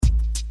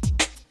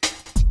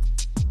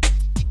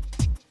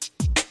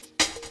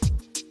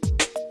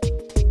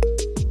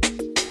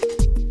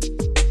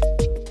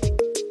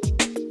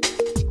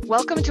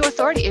Welcome to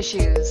Authority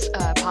Issues,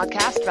 a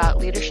podcast about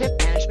leadership,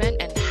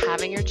 management, and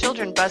having your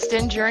children bust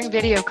in during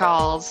video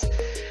calls.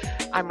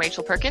 I'm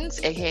Rachel Perkins,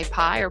 aka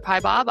Pi or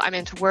Pi Bob. I'm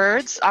into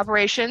words,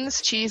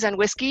 operations, cheese and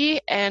whiskey,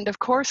 and of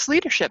course,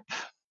 leadership.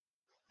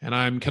 And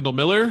I'm Kendall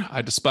Miller.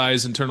 I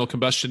despise internal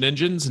combustion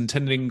engines and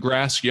tending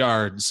grass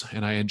yards,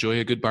 and I enjoy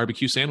a good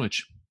barbecue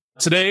sandwich.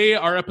 Today,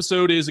 our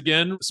episode is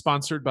again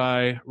sponsored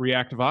by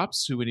Reactive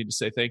Ops, who we need to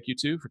say thank you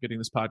to for getting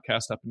this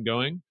podcast up and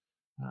going.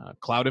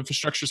 Cloud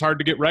infrastructure is hard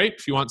to get right.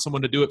 If you want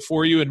someone to do it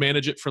for you and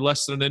manage it for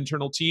less than an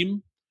internal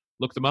team,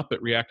 look them up at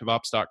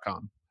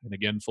reactiveops.com. And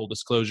again, full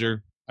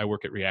disclosure, I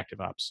work at Reactive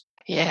Ops.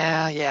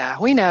 Yeah,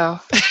 we know.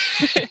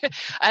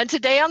 And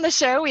today on the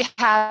show, we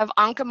have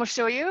Anka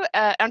Mosoyu,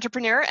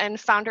 entrepreneur and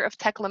founder of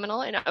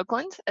Techliminal in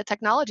Oakland, a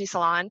technology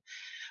salon.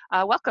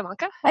 Welcome,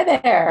 Anka. Hi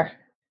there.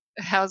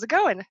 How's it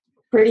going?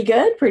 Pretty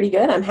good.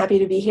 I'm happy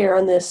to be here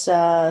on this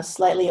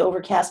slightly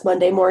overcast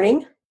Monday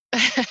morning.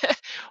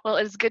 Well,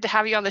 it's good to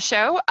have you on the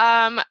show.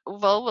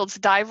 We'll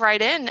just dive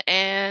right in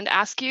and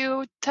ask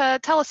you to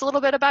tell us a little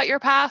bit about your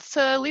path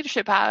to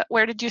leadership.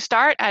 Where did you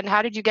start and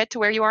how did you get to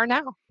where you are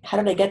now? How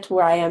did I get to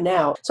where I am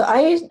now? So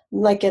I'm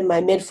like in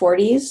my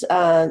mid-40s,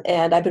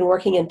 and I've been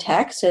working in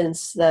tech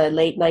since the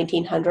late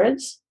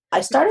 1900s. I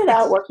started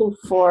out working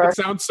for... It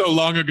sounds so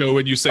long ago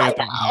when you say it.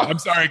 I'm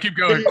sorry, keep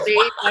going.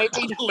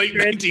 Late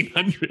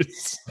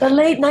 1900s. The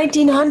late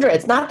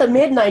 1900s, not the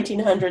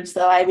mid-1900s,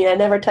 though. I mean, I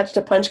never touched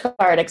a punch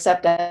card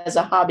except as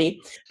a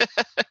hobby.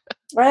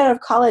 Right out of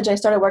college, I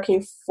started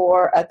working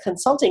for a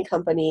consulting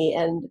company,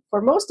 and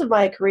for most of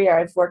my career,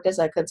 I've worked as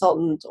a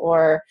consultant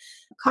or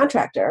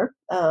contractor,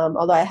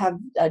 although I have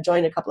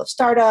joined a couple of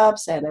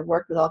startups, and I've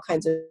worked with all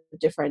kinds of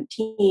different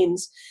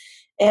teams.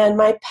 And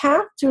my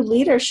path to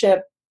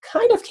leadership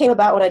kind of came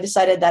about when I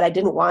decided that I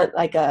didn't want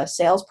like a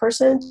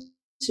salesperson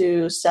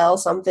to sell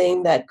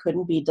something that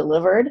couldn't be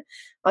delivered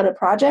on a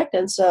project.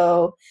 And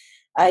so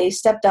I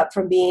stepped up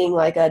from being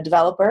like a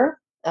developer,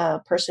 a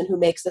person who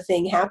makes the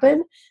thing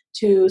happen,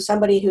 to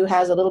somebody who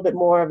has a little bit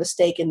more of a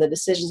stake in the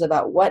decisions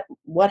about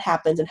what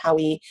happens and how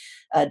we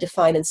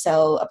define and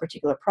sell a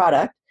particular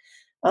product.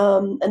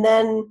 And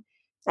then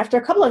after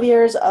a couple of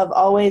years of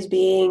always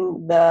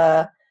being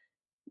the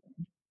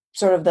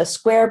sort of the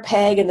square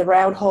peg in the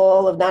round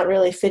hole of not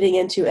really fitting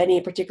into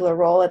any particular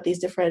role at these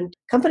different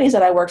companies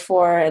that I worked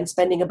for, and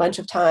spending a bunch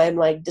of time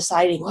like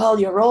deciding, well,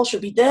 your role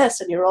should be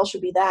this and your role should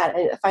be that.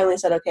 I finally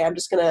said, okay, I'm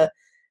just going to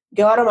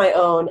go out on my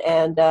own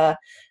and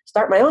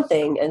start my own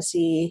thing and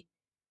see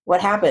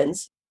what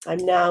happens.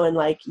 I'm now in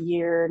like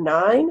year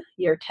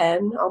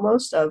 10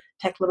 almost of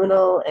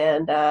Techliminal,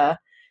 and I've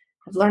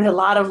learned a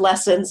lot of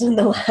lessons in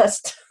the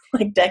last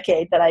like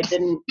decade that I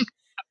didn't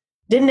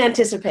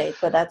anticipate,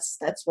 but that's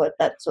what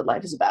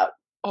life is about.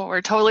 Oh, we're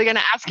totally going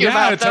to ask you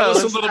about those. Tell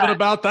us a little bit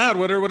about that.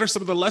 What are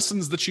some of the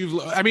lessons that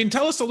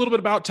tell us a little bit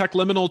about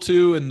Techliminal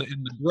too, and the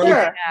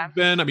growth you've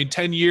been.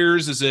 10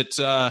 years. Is it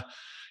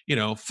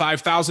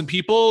 5,000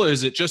 people?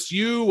 Is it just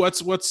you?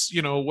 What's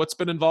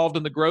been involved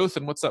in the growth,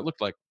 and what's that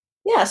looked like?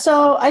 Yeah,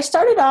 so I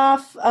started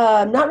off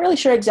not really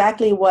sure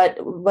exactly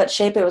what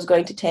shape it was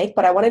going to take,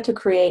 but I wanted to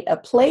create a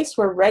place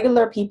where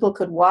regular people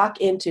could walk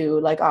into,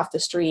 like off the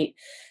street,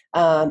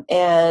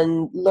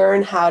 and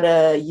learn how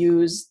to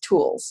use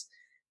tools.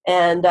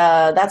 And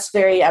that's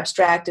very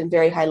abstract and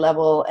very high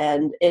level,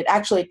 and it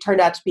actually turned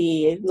out to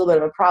be a little bit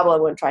of a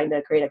problem when trying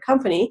to create a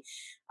company.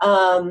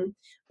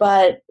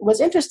 But it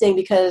was interesting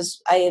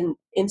because I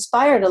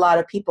inspired a lot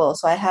of people.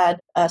 So I had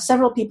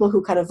several people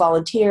who kind of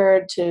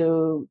volunteered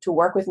to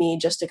work with me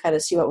just to kind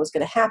of see what was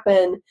going to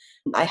happen.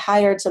 I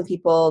hired some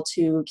people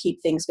to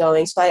keep things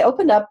going. So I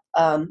opened up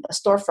a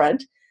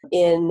storefront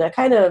in a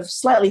kind of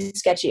slightly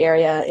sketchy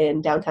area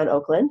in downtown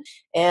Oakland,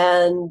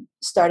 and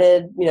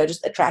started,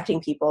 just attracting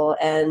people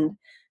and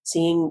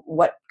seeing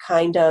what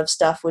kind of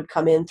stuff would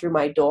come in through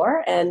my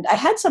door. And I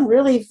had some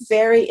really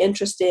very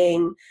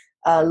interesting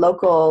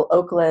local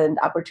Oakland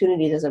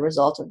opportunities as a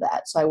result of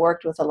that. So I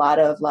worked with a lot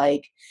of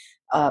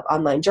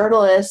online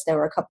journalists. There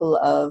were a couple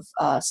of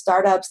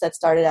startups that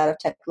started out of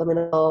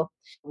Techliminal.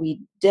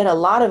 We did a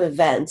lot of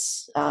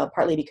events,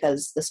 partly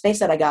because the space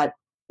that I got,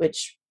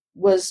 which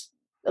was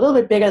a little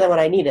bit bigger than what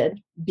I needed,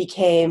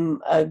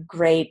 became a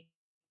great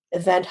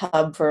event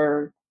hub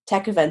for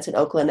tech events in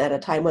Oakland at a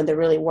time when there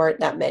really weren't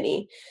that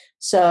many.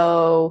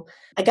 So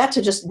I got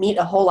to just meet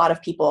a whole lot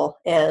of people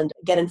and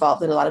get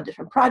involved in a lot of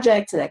different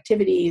projects and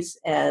activities.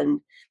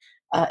 And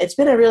it's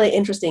been a really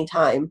interesting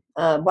time.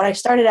 What I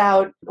started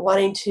out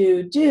wanting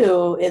to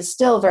do is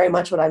still very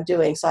much what I'm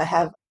doing. So I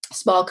have a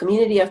small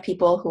community of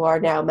people who are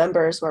now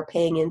members who are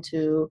paying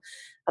into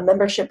a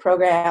membership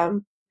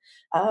program.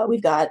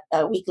 We've got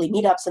weekly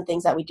meetups and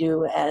things that we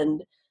do,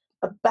 and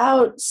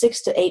about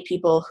 6 to 8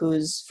 people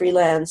whose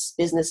freelance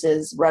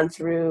businesses run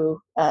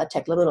through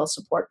Techliminal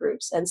support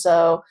groups. And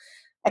so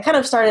I kind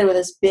of started with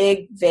this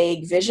big,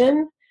 vague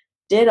vision,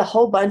 did a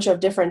whole bunch of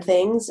different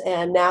things,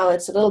 and now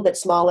it's a little bit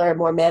smaller,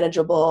 more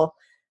manageable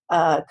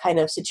kind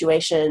of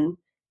situation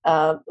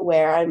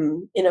where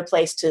I'm in a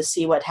place to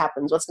see what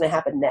happens, what's going to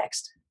happen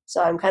next.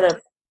 So I'm kind of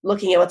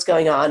looking at what's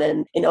going on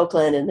in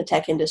Oakland in the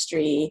tech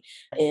industry,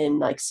 in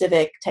like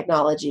civic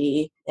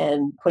technology,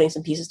 and putting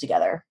some pieces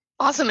together.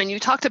 Awesome. And you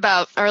talked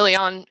about early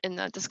on in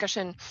the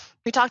discussion,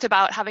 we talked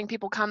about having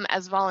people come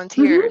as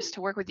volunteers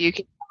to work with you.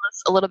 Can you tell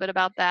us a little bit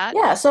about that?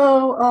 Yeah.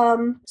 So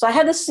I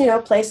had this,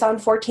 place on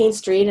 14th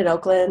Street in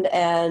Oakland,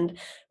 and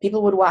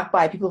people would walk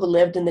by, people who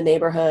lived in the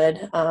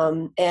neighborhood.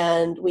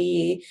 And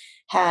we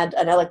had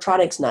an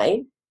electronics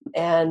night,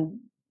 and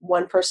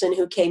one person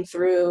who came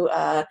through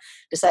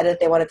decided that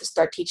they wanted to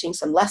start teaching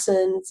some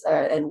lessons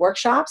and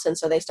workshops. And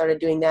so they started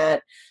doing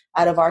that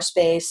out of our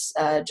space.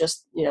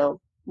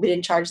 We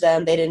didn't charge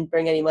them. They didn't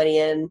bring any money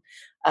in,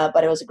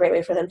 but it was a great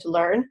way for them to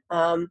learn.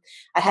 I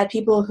had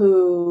people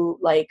who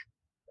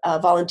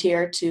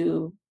volunteer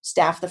to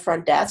staff the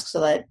front desk, so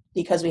that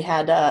because we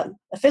had a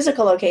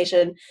physical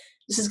location,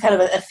 this is kind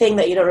of a thing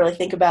that you don't really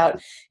think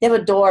about. You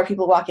have a door,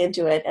 people walk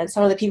into it, and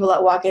some of the people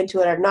that walk into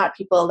it are not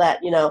people that,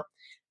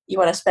 you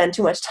want to spend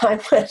too much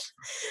time with.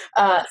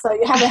 So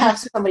you have to have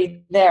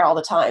somebody there all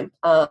the time.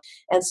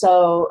 And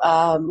so,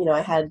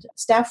 I had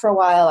staff for a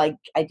while.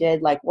 I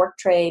did work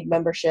trade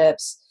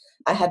memberships.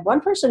 I had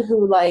one person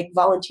who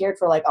volunteered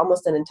for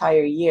almost an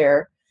entire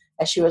year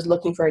as she was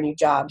looking for a new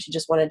job. She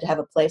just wanted to have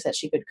a place that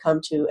she could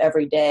come to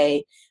every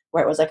day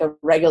where it was a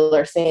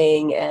regular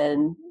thing,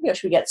 and,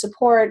 she would get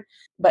support,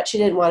 but she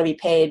didn't want to be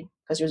paid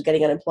because she was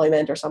getting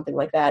unemployment or something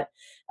like that,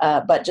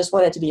 but just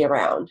wanted to be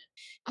around.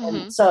 Mm-hmm.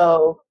 And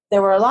so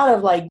there were a lot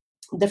of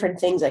different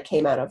things that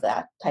came out of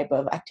that type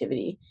of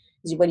activity.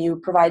 When you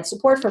provide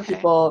support for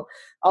people,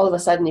 all of a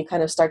sudden you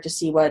kind of start to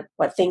see what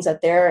things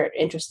that they're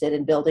interested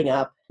in building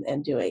up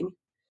and doing.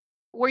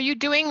 Were you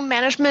doing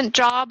management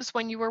jobs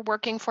when you were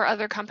working for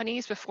other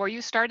companies before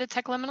you started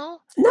Techliminal?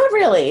 Not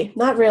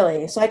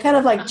really. So I kind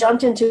of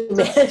jumped into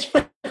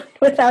management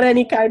without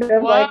any kind of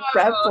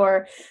prep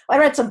or I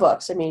read some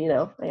books. I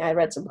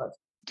read some books.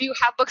 Do you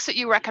have books that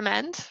you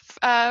recommend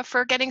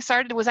for getting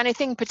started? Was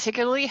anything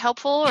particularly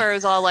helpful, or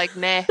is all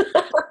meh?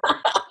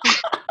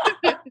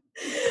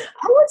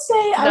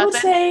 I would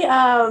say,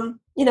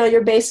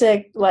 your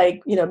basic,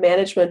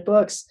 management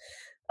books.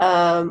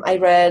 I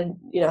read,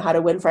 How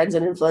to Win Friends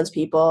and Influence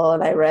People,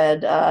 and I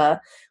read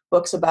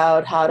books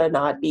about how to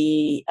not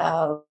be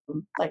a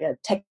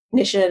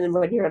technician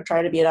when you're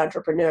trying to be an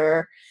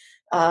entrepreneur.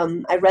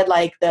 I read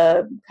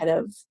the kind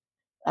of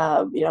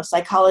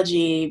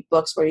psychology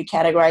books where you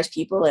categorize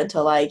people into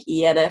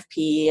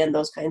ENFP and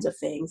those kinds of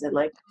things, and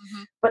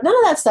but none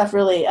of that stuff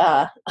really.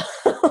 I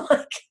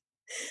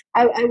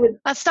would.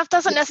 That stuff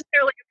doesn't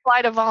necessarily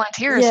apply to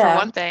volunteers for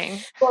one thing.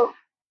 Well,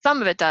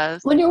 some of it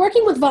does. When you're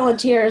working with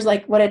volunteers,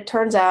 what it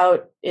turns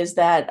out is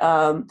that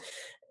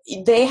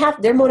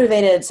they're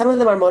motivated. Some of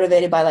them are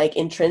motivated by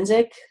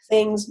intrinsic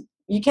things.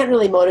 You can't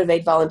really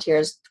motivate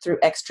volunteers through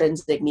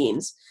extrinsic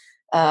means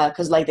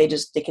because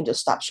they can just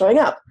stop showing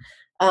up.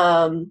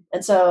 And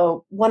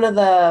so one of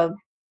the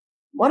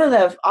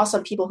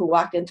awesome people who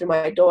walked in through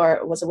my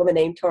door was a woman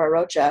named Tora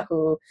Rocha,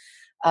 who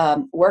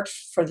worked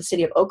for the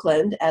city of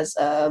Oakland as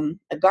a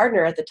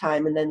gardener at the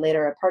time, and then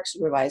later a park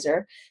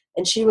supervisor.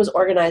 And she was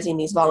organizing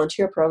these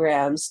volunteer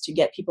programs to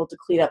get people to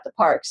clean up the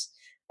parks.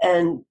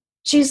 And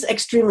she's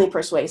extremely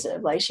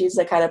persuasive. She's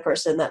the kind of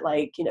person that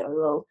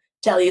will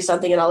tell you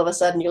something, and all of a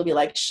sudden you'll be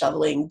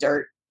shoveling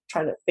dirt,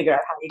 trying to figure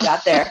out how you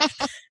got there.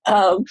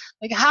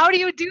 How do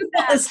you do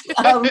that?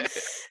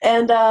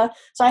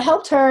 So I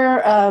helped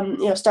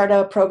her, start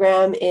a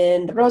program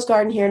in the Rose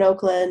Garden here in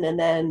Oakland. And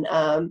then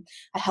I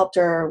helped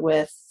her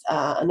with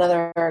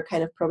another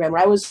kind of program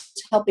where I was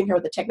helping her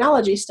with the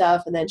technology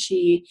stuff. And then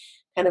she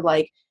kind of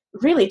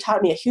really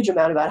taught me a huge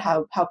amount about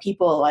how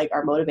people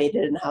are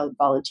motivated and how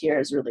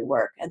volunteers really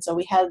work. And so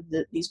we had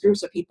these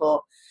groups of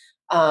people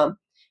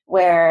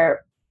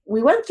where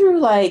we went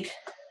through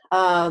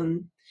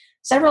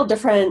several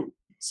different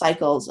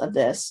cycles of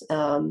this.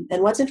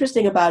 And what's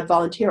interesting about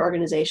volunteer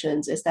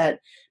organizations is that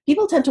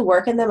people tend to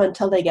work in them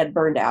until they get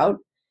burned out.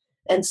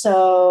 And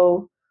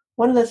so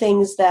one of the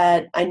things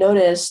that I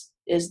noticed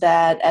is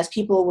that as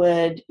people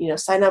would,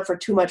 sign up for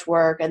too much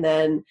work and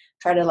then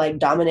try to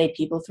dominate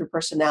people through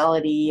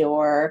personality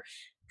or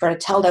try to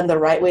tell them the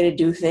right way to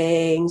do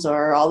things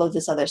or all of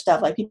this other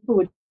stuff, people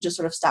would just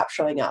sort of stop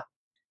showing up.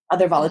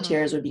 Other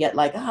volunteers would get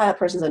that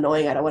person's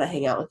annoying. I don't want to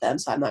hang out with them,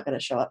 so I'm not going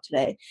to show up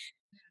today.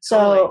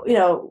 So,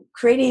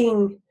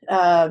 creating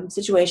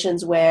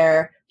situations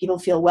where people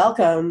feel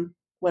welcome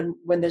when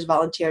there's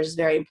volunteers is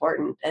very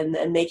important,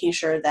 and making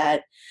sure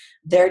that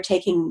they're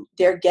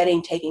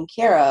getting taken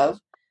care of,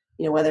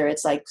 whether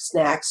it's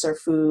snacks or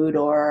food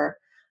or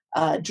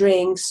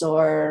drinks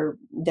or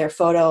their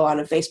photo on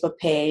a Facebook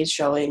page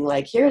showing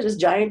here's this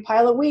giant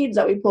pile of weeds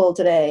that we pulled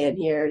today, and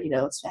here,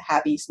 it's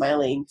happy,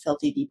 smiling,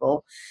 filthy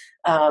people,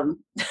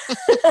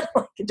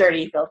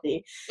 dirty,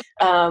 filthy.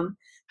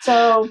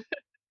 So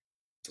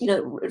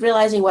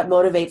realizing what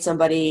motivates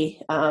somebody.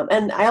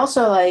 And I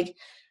also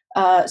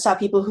saw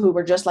people who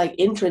were just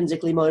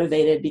intrinsically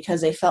motivated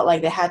because they felt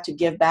like they had to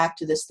give back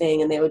to this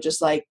thing, and they would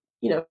just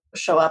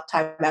show up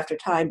time after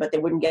time, but they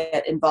wouldn't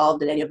get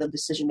involved in any of the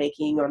decision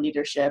making or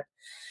leadership.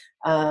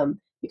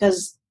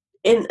 Because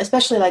in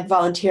especially like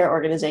volunteer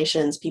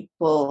organizations,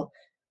 people's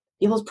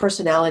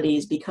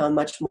personalities become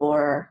much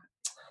more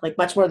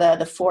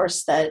the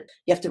force that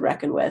you have to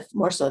reckon with,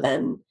 more so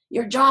than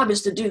your job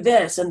is to do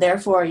this and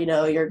therefore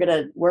you're going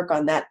to work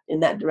on that in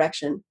that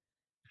direction.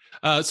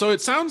 So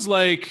it sounds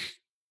like,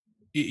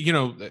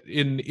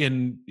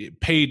 in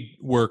paid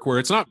work where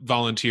it's not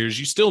volunteers,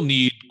 you still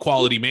need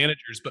quality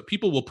managers, but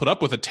people will put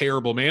up with a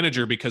terrible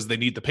manager because they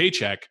need the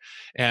paycheck.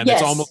 And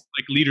Yes. It's almost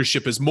like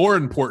leadership is more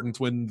important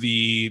when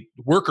the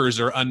workers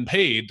are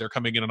unpaid. They're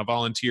coming in on a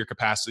volunteer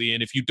capacity.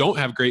 And if you don't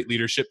have great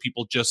leadership,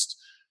 people just,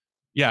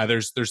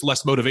 there's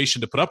less motivation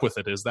to put up with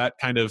it. Is that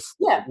kind of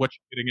what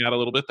you're getting at a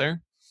little bit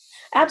there?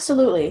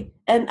 Absolutely.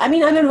 And I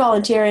mean, I've been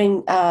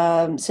volunteering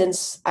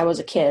since I was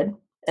a kid.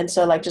 And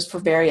so like just for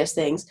various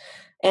things.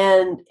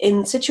 And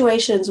in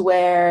situations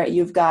where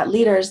you've got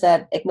leaders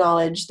that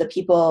acknowledge the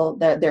people,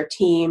 their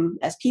team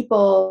as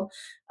people,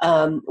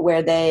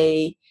 where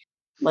they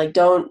like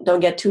don't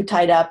get too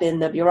tied up in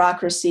the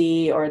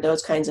bureaucracy or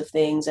those kinds of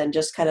things, and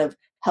just kind of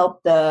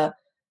help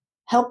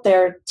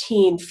their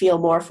team feel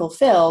more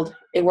fulfilled,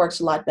 it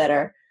works a lot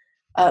better.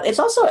 It's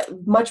also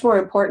much more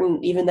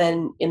important, even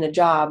than in a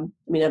job,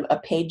 a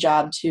paid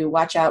job, to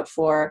watch out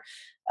for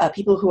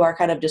people who are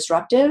kind of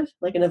disruptive,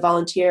 like in a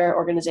volunteer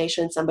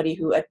organization, somebody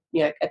who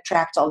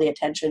attracts all the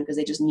attention because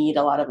they just need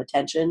a lot of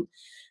attention.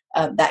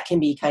 That can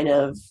be kind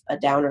of a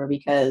downer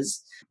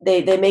because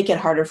they make it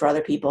harder for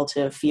other people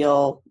to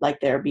feel like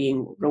they're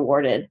being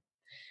rewarded.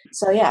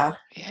 So yeah.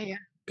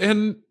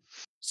 And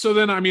so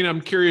then,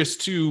 I'm curious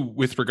too,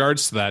 with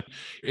regards to that,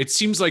 it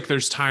seems like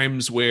there's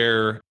times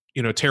where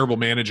a terrible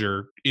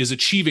manager is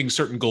achieving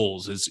certain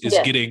goals, is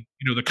getting,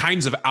 the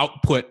kinds of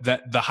output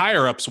that the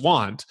higher ups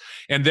want,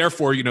 and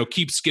therefore,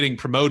 keeps getting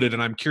promoted.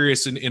 And I'm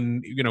curious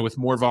in with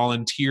more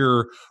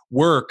volunteer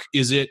work,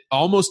 is it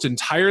almost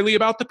entirely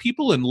about the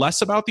people and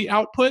less about the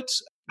output?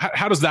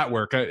 How does that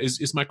work?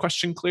 Is my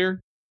question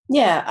clear?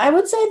 Yeah, I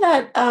would say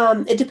that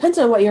it depends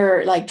on what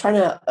you're like trying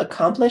to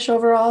accomplish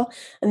overall.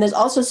 And there's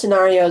also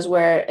scenarios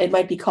where it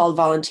might be called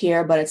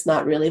volunteer, but it's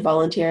not really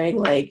volunteering.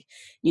 Like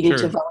you need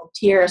to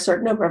volunteer a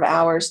certain number of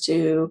hours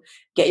to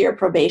get your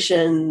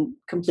probation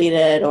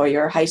completed or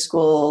your high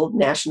school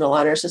National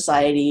Honor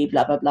Society,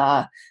 blah, blah,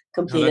 blah,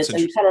 completed. So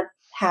you kind of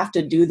have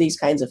to do these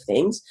kinds of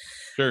things.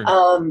 Sure.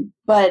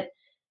 But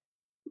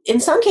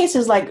in some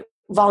cases, like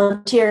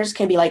volunteers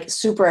can be like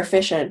super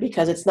efficient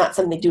because it's not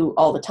something they do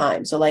all the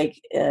time. So like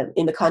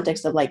in the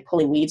context of like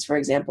pulling weeds, for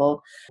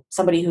example,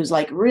 somebody who's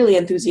like really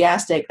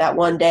enthusiastic that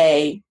one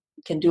day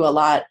can do a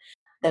lot.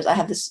 I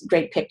have this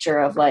great picture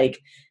of like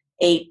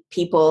 8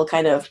 people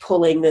kind of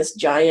pulling this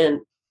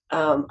giant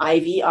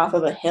ivy off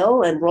of a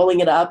hill and rolling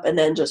it up and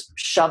then just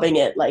shoving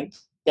it like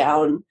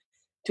down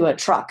to a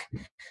truck,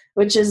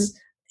 which is,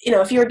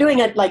 if you were doing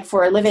it like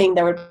for a living,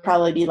 there would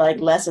probably be like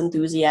less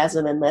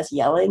enthusiasm and less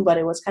yelling, but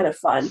it was kind of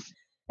fun.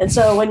 And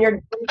so when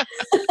you're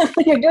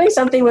when you're doing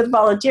something with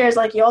volunteers,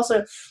 like you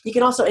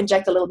can also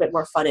inject a little bit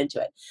more fun into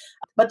it.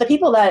 But the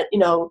people that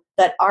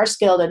that are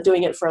skilled at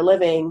doing it for a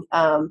living,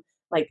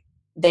 like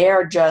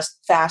they're just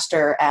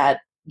faster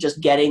at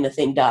just getting the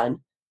thing done.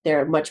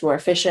 They're much more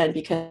efficient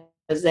because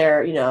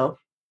they're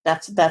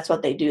that's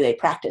what they do. They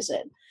practice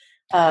it.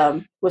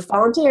 With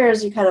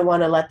volunteers, you kind of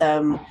want to let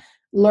them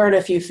learn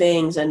a few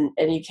things, and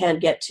you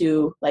can't get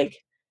too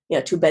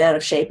too bent out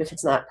of shape if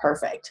it's not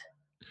perfect.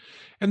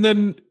 And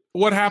then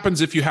what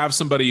happens if you have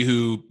somebody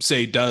who,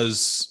 say,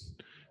 does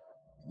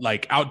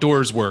like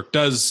outdoors work,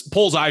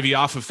 pulls ivy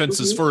off of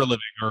fences for a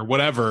living or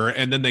whatever,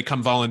 and then they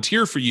come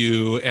volunteer for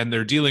you and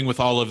they're dealing with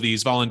all of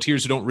these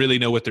volunteers who don't really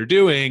know what they're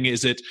doing?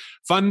 Is it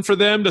fun for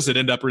them? Does it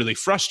end up really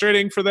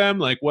frustrating for them?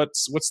 Like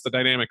what's the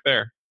dynamic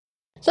there?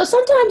 So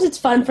sometimes it's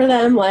fun for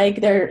them. Like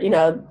they're,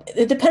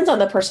 it depends on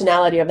the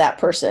personality of that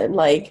person.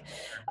 Like,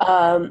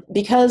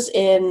 because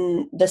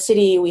in the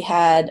city we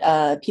had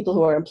people who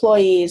were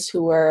employees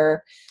who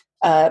were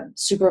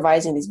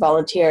supervising these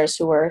volunteers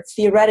who were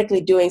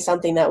theoretically doing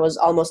something that was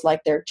almost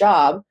like their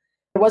job.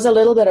 There was a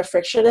little bit of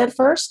friction at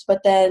first,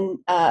 but then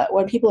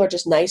when people are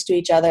just nice to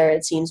each other,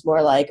 it seems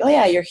more like, oh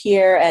yeah, you're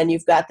here and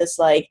you've got this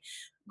like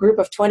group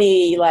of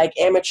 20 like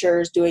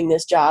amateurs doing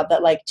this job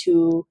that like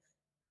 2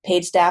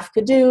 paid staff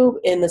could do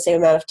in the same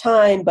amount of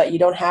time, but you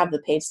don't have the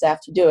paid staff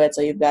to do it,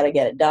 so you've got to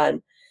get it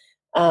done.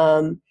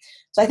 So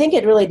I think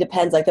it really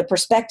depends. Like the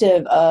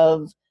perspective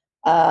of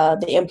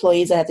the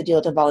employees that have to deal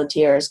with the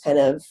volunteers kind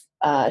of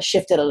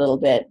shifted a little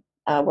bit,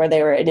 where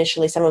they were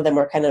initially, some of them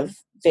were kind of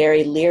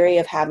very leery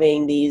of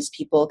having these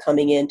people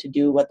coming in to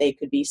do what they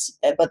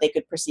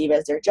could perceive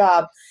as their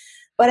job.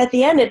 But at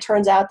the end, it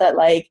turns out that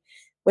like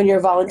when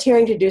you're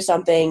volunteering to do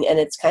something and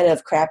it's kind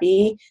of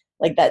crappy,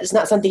 like that is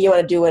not something you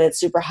want to do when it's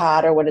super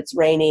hot or when it's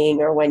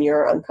raining or when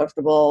you're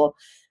uncomfortable.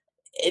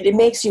 It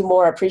makes you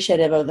more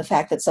appreciative of the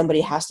fact that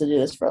somebody has to do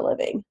this for a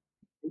living.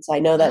 And so I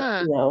know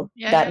that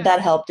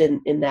that helped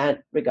in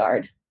that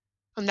regard.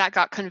 And that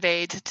got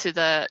conveyed to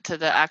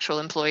the actual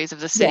employees of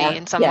the city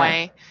in some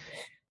way.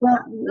 Well,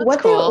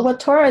 That's cool. what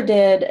Tora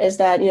did is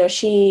that,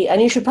 she,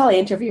 and you should probably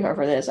interview her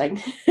for this. Like,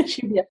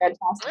 she'd be a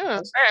fantastic All right.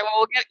 host.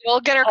 Well,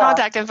 we'll get her Uh,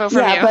 contact info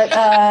from yeah, you.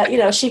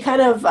 but she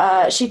kind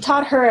of she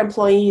taught her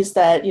employees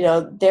that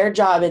their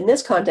job in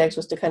this context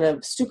was to kind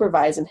of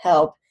supervise and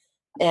help,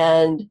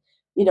 and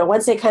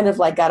once they kind of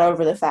like got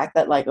over the fact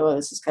that like, oh,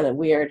 this is kind of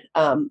weird,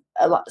 some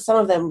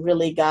of them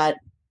really got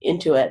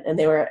into it, and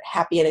they were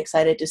happy and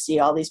excited to see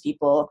all these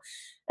people.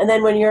 And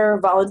then when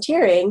you're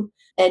volunteering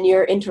and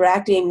you're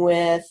interacting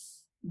with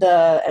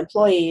the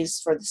employees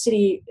for the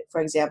city,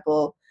 for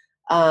example,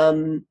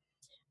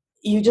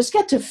 you just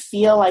get to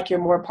feel like you're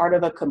more part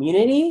of a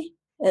community,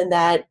 and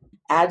that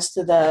adds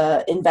to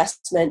the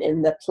investment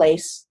in the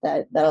place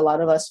that a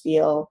lot of us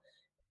feel.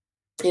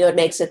 It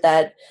makes it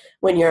that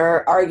when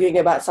you're arguing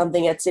about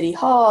something at City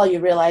Hall, you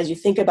realize you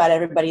think about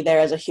everybody there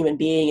as a human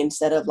being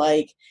instead of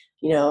like,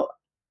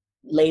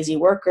 lazy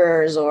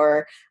workers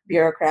or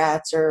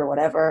bureaucrats or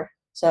whatever.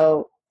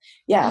 So,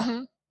 yeah.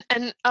 Mm-hmm.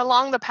 And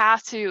along the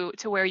path to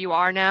where you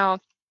are now,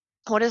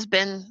 what has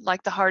been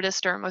like the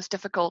hardest or most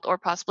difficult or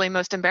possibly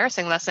most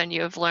embarrassing lesson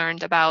you have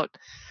learned about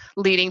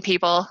leading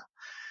people?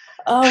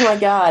 Oh my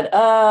God.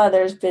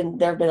 There have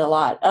been a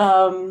lot.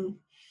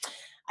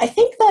 I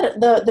think that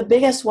the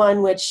biggest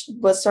one, which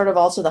was sort of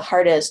also the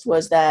hardest,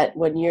 was that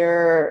when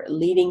you're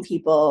leading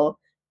people,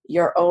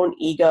 your own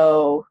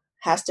ego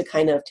has to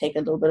kind of take a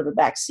little bit of a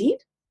back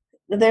seat.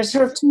 There's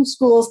sort of two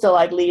schools to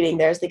like leading.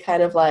 There's the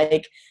kind of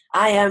like,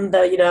 I am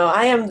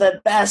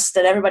the best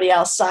and everybody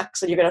else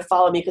sucks and you're going to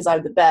follow me because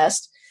I'm the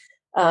best.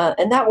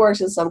 And that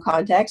works in some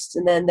contexts.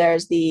 And then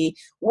there's the,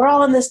 we're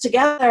all in this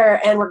together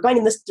and we're going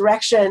in this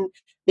direction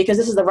because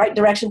this is the right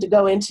direction to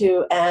go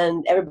into.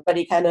 And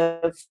everybody kind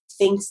of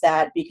thinks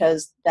that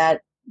because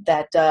that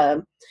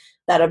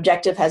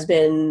objective has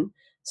been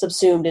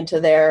subsumed into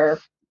their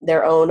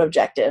own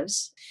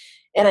objectives.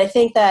 And I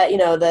think that,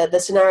 the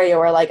scenario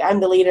where like, I'm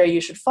the leader, you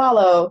should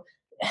follow,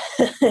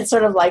 it's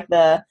sort of like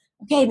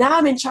okay, now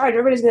I'm in charge,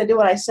 everybody's going to do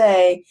what I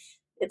say.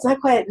 It's not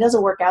quite, it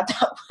doesn't work out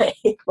that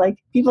way. Like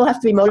people have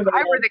to be motivated.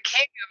 I were the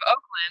king of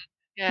Oakland.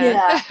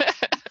 Yeah.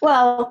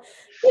 Well,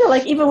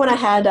 like even when I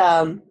had,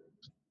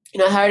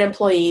 hired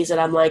employees and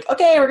I'm like,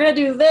 okay, we're going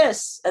to do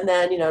this. And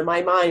then, in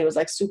my mind, it was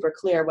like super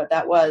clear what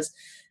that was.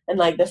 And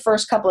like the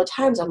first couple of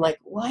times I'm like,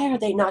 why are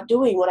they not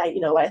doing what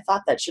I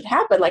thought that should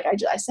happen? Like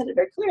I said it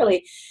very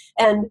clearly.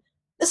 And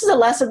this is a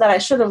lesson that I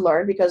should have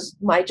learned because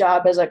my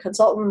job as a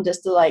consultant is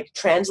to like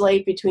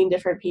translate between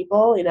different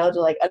people, to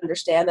like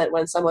understand that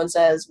when someone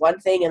says one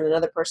thing and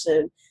another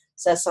person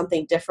says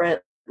something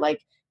different,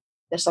 like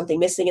there's something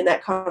missing in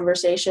that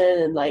conversation.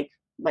 And like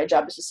my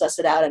job is to suss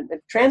it out and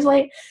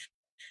translate.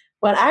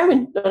 When I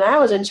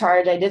was in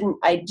charge, I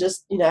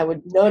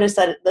would notice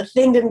that the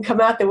thing didn't come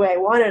out the way I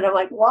wanted. I'm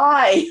like,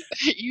 why?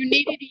 You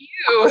needed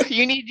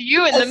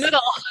you in the middle.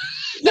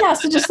 Yeah.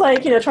 So just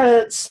like, try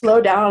to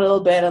slow down a little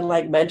bit and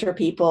like mentor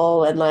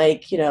people and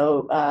like,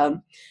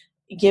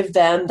 give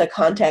them the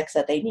context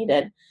that they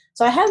needed.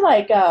 So I had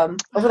like,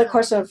 over the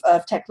course of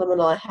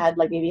TechLiminal, I had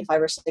like maybe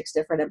 5 or 6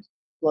 different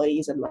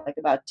employees and like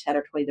about 10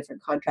 or 20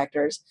 different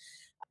contractors.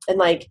 And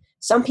like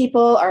some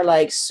people are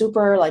like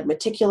super like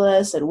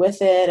meticulous and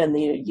with it, and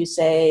you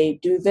say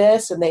do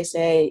this and they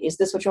say, is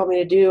this what you want me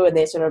to do? And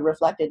they sort of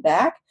reflect it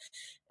back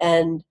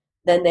and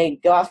then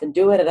they go off and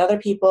do it. And other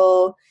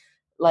people,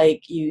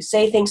 like you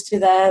say things to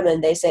them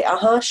and they say,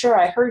 sure,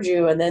 I heard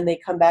you, and then they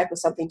come back with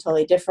something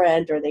totally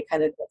different, or they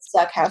kind of get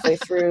stuck halfway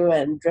through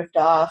and drift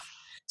off.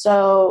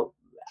 So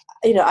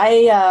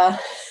I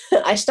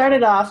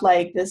started off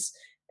like this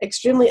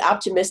extremely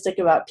optimistic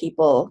about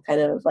people, kind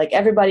of like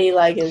everybody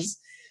like is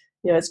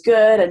it's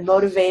good and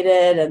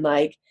motivated, and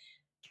like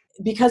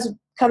because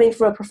coming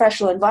from a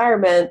professional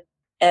environment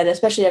and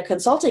especially a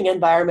consulting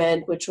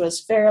environment, which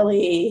was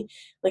fairly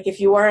like if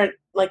you weren't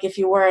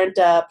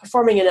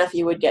performing enough,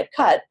 you would get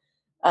cut.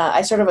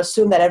 I sort of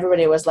assumed that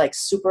everybody was like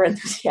super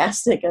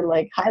enthusiastic and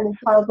like highly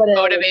confident,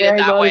 and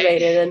very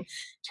motivated. And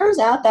turns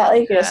out that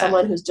like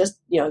someone who's just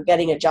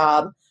getting a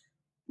job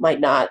might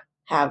not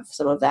have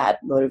some of that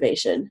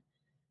motivation.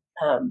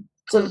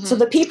 So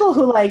the people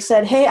who like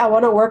said, hey, I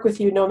want to work with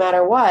you no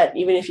matter what,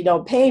 even if you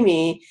don't pay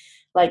me,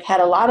 like had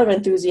a lot of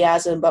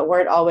enthusiasm, but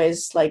weren't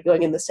always like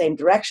going in the same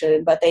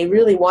direction, but they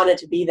really wanted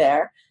to be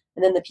there.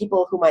 And then the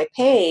people whom I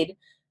paid,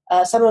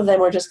 some of them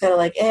were just kind of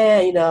like,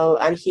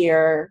 I'm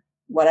here,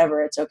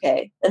 whatever, it's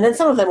okay. And then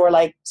some of them were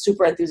like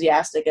super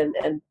enthusiastic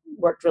and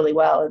worked really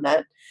well in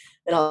that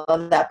and all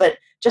of that. But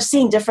just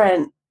seeing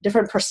different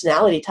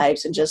personality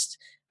types and just,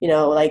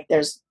 like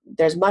there's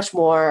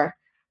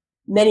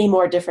many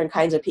more different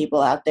kinds of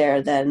people out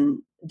there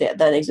than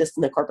exist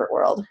in the corporate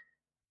world.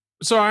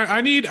 So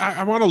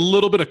I want a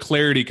little bit of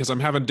clarity because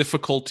I'm having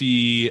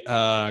difficulty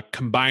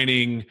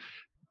combining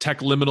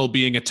TechLiminal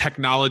being a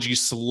technology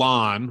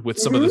salon with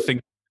some of the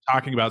things we're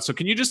talking about. So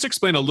can you just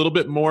explain a little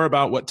bit more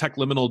about what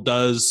TechLiminal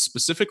does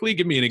specifically?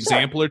 Give me an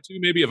example or two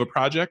maybe of a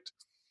project.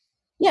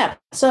 Yeah.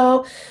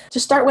 So to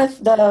start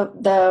with,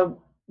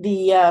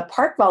 the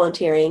park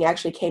volunteering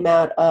actually came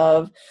out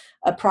of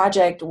a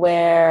project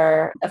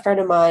where a friend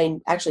of mine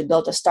actually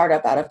built a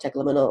startup out of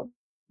TechLiminal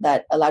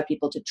that allowed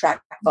people to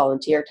track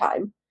volunteer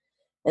time.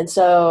 And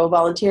so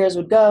volunteers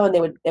would go and they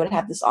would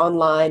have this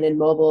online and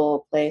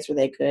mobile place where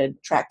they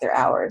could track their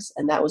hours.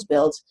 And that was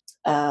built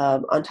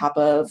on top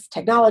of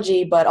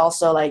technology, but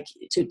also like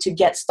to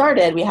get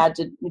started, we had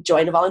to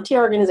join a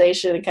volunteer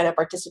organization and kind of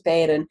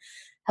participate and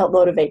help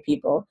motivate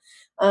people.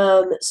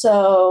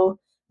 So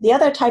the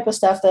other type of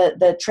stuff,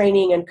 the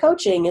training and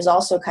coaching, is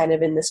also kind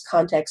of in this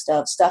context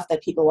of stuff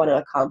that people want to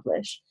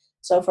accomplish.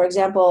 So for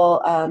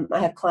example, I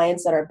have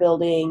clients that are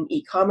building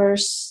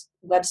e-commerce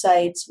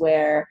websites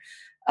where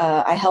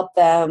I help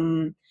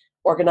them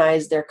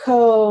organize their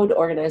code,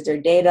 organize their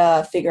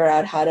data, figure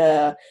out how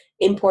to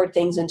import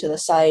things into the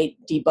site,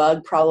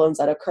 debug problems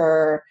that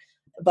occur,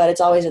 but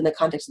it's always in the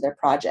context of their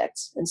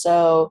projects. And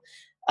so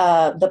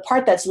the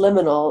part that's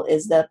liminal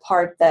is the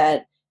part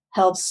that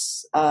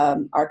helps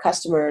our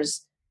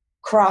customers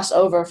cross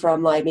over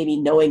from like maybe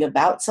knowing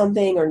about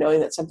something or knowing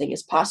that something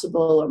is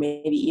possible, or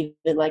maybe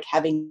even like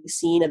having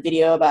seen a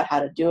video about how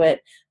to do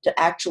it, to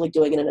actually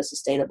doing it in a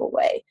sustainable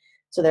way.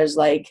 So there's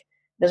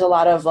a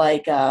lot of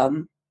like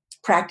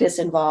practice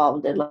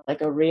involved in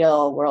like a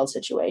real world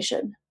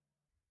situation.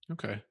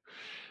 Okay.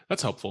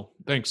 That's helpful.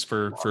 Thanks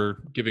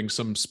for giving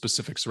some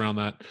specifics around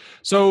that.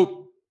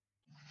 So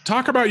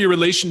talk about your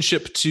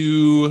relationship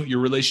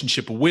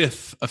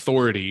with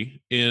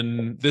authority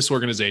in this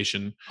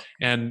organization,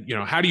 and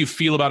how do you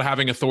feel about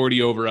having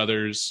authority over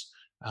others,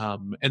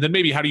 and then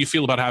maybe how do you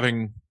feel about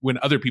having when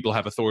other people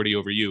have authority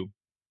over you?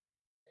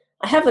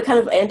 I have the kind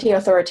of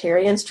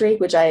anti-authoritarian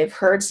streak, which I've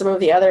heard some of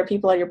the other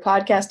people on your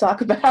podcast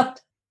talk about.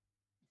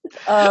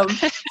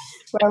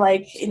 Where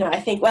like, I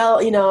think, well,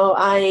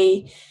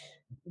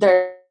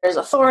 there's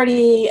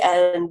authority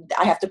and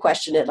I have to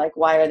question it. Like,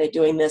 why are they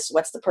doing this?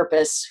 What's the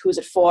purpose? Who's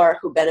it for?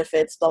 Who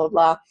benefits? Blah,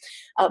 blah,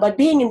 blah. But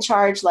being in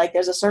charge, like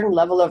there's a certain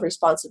level of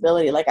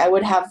responsibility. Like I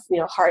would have,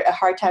 a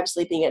hard time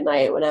sleeping at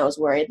night when I was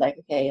worried, like,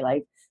 okay,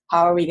 like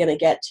how are we going to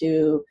get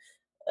to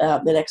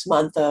the next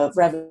month of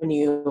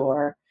revenue,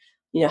 or,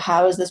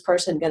 how is this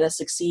person going to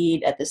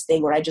succeed at this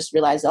thing where I just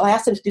realized, I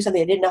asked them to do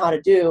something I didn't know how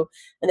to do.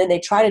 And then they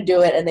try to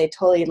do it and they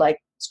totally like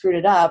screwed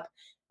it up.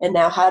 And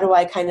now how do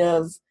I kind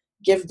of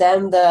give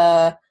them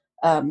the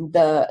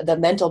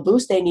mental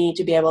boost they need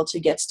to be able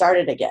to get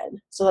started again?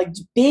 So like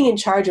being in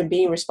charge and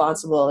being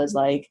responsible is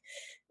like,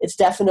 it's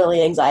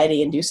definitely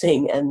anxiety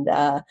inducing. And,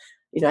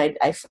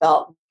 I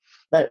felt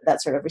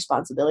that sort of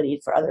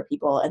responsibility for other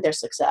people and their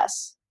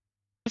success.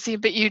 See,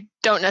 but you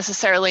don't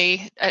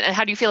necessarily, and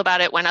how do you feel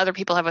about it when other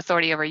people have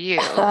authority over you?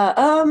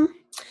 I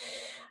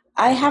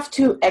have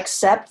to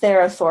accept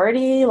their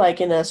authority,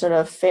 like in a sort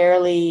of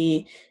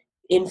fairly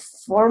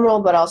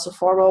informal but also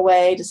formal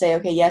way, to say,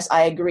 okay, yes,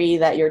 I agree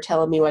that you're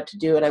telling me what to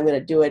do and I'm going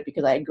to do it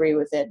because I agree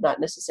with it, not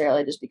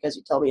necessarily just because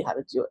you told me how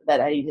to do it, that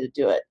I need to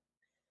do it.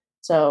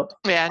 So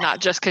yeah, not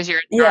just because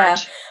you're in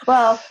charge. Yeah,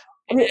 well,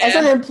 I mean, as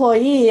an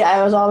employee,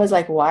 I was always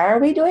like, why are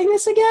we doing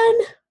this again?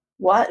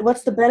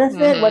 What's the benefit?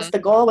 Mm-hmm. What's the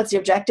goal? What's the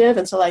objective?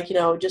 And so like,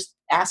 just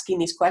asking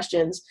these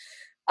questions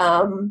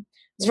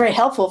is very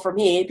helpful for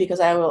me,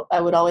 because I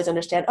would always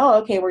understand, oh,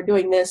 okay, we're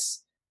doing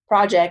this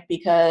project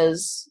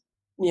because,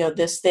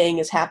 this thing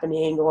is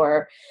happening,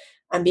 or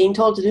I'm being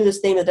told to do this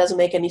thing that doesn't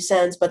make any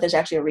sense, but there's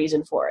actually a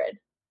reason for it.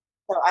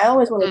 So I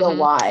always want to know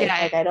why.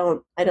 Yeah. Like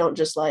I don't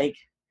just like,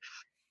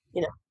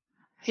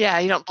 Yeah,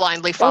 you don't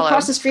blindly follow. Don't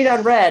cross the street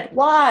on red.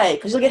 Why?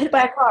 Because you'll get hit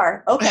by a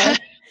car. Okay.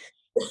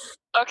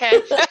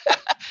 Okay.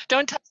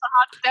 Don't touch the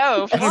hot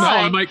stove. I don't know.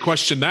 I might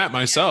question that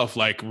myself.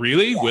 Like,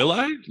 really? Yeah. Will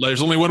I?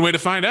 There's only one way to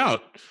find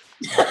out.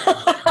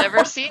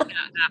 Never seen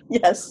that.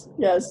 Yes.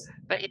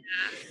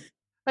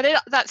 But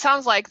that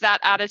sounds like that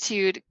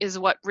attitude is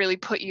what really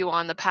put you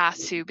on the path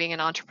to being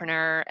an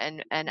entrepreneur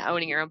and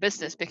owning your own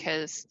business,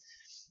 because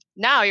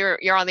now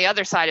you're on the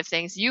other side of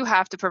things. You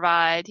have to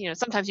provide,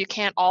 sometimes you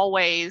can't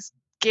always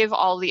give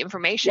all the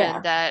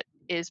information that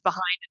is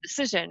behind a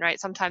decision, right?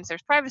 Sometimes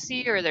there's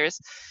privacy, or there's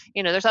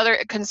other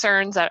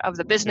concerns of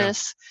the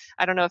business.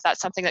 Yeah. I don't know if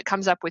that's something that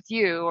comes up with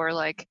you, or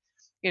like,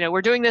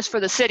 we're doing this for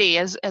the city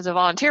as a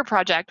volunteer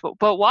project,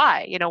 but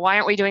why? Why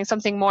aren't we doing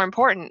something more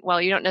important?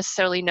 Well, you don't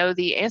necessarily know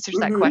the answer to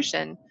that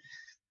question.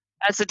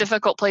 That's a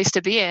difficult place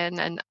to be in.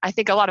 And I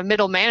think a lot of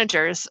middle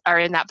managers are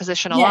in that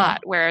position a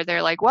lot, where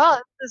they're like,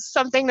 well, this is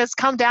something that's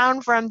come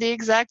down from the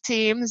exec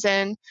teams,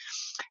 and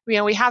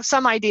we have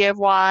some idea of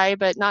why,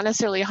 but not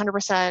necessarily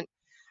 100%.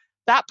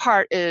 That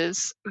part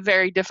is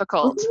very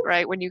difficult,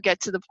 right? When you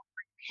get to the point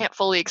where you can't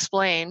fully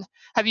explain.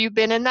 Have you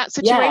been in that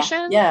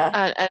situation?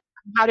 Yeah. And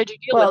how did you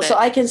deal with it? Well, so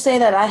I can say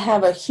that I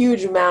have a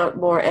huge amount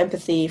more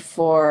empathy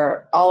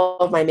for all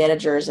of my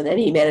managers and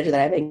any manager that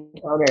I've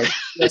encountered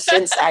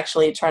since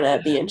actually trying to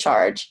be in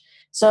charge.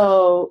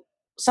 So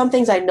some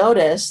things I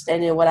noticed,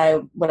 and when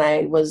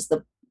I was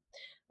the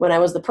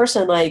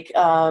person, like,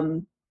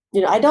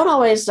 I don't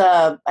always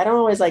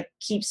like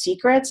keep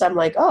secrets. I'm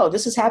like, oh,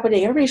 this is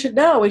happening. Everybody should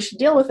know. We should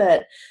deal with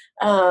it.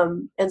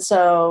 And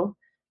so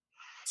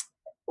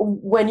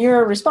when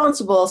you're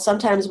responsible,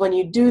 sometimes when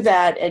you do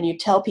that and you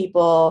tell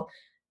people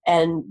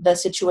and the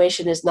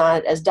situation is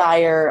not as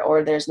dire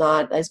or there's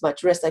not as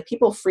much risk, like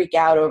people freak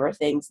out over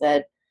things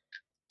that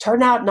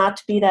turn out not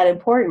to be that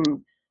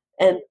important.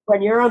 And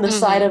when you're on the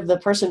side of the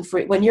person,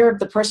 when you're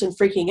the person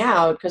freaking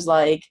out, because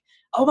like,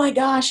 oh my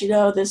gosh,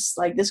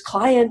 this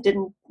client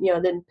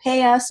didn't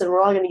pay us, and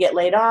we're all going to get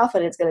laid off,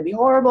 and it's going to be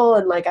horrible,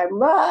 and like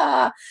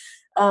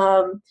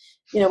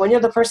when you're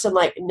the person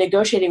like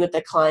negotiating with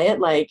the client,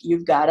 like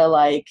you've got to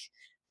like,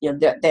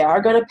 they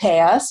are going to pay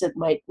us. It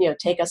might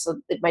take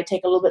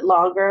a little bit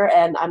longer,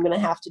 and I'm going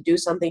to have to do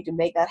something to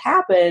make that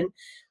happen.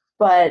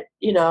 But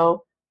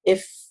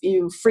if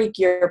you freak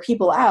your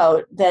people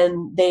out,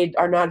 then they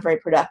are not very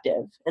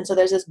productive. And so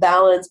there's this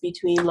balance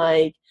between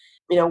like,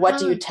 what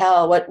do you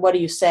tell? What do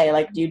you say?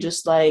 Like, do you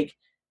just like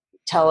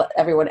tell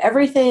everyone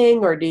everything,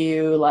 or do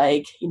you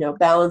like,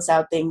 balance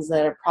out things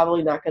that are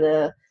probably not going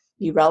to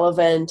be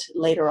relevant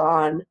later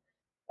on,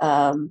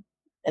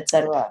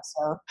 etc.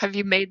 So have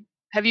you made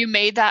a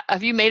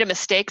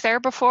mistake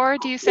there before,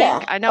 do you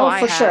think? Yeah. I know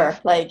I for have. sure.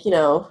 Like,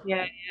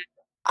 Yeah.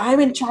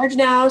 I'm in charge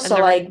now, so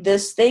like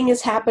this thing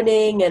is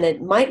happening and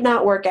it might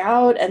not work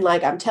out, and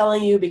like I'm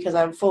telling you because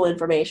I'm full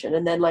information,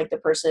 and then like the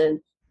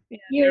person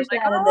hears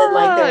like, that, and then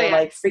like they're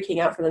like freaking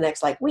out for the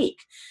next like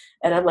week,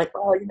 and I'm like,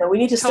 well, we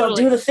need to still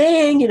do the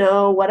thing,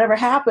 whatever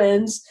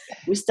happens,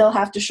 we still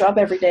have to show up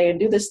every day and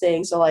do this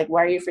thing. So like,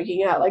 why are you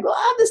freaking out? Like, well,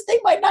 this thing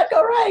might not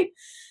go right.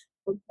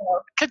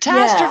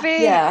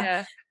 Catastrophe.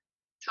 Yeah.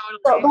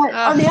 Totally. So, but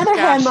on the other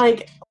hand,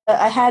 like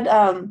I had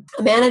a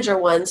manager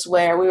once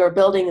where we were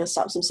building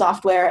some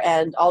software,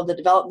 and all the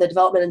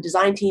development and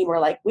design team were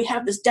like, we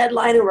have this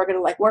deadline and we're going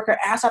to like work our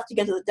ass off to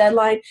get to the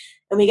deadline.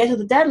 And we get to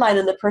the deadline,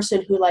 and the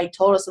person who like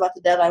told us about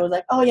the deadline was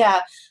like, oh yeah,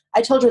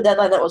 I told you the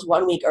deadline that was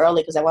 1 week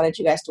early because I wanted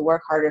you guys to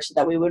work harder so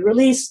that we would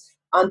release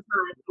on time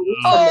a week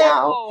from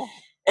now.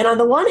 And on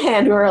the one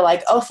hand, we were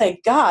like, oh,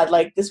 thank God,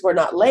 like we're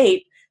not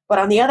late. But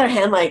on the other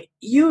hand, like,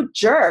 you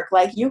jerk,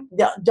 like you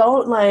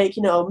don't like,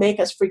 make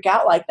us freak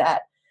out like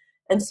that.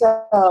 And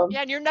so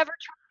yeah, and you're never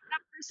trying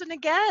that person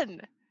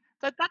again.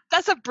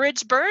 That's a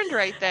bridge burned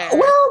right there.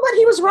 Well, but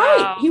he was right.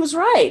 Wow. He was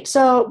right.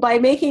 So by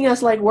making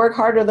us like work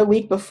harder the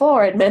week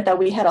before, it meant that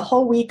we had a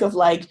whole week of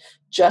like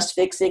just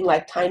fixing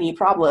like tiny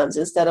problems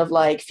instead of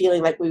like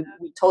feeling like we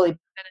totally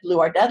blew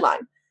our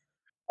deadline.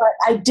 But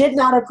I did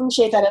not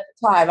appreciate that at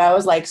the time. I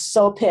was like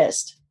so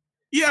pissed.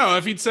 Yeah,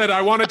 if he'd said,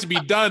 I want it to be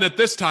done at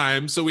this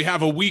time, so we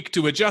have a week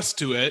to adjust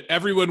to it,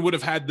 everyone would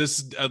have had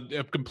this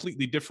a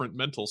completely different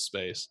mental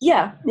space.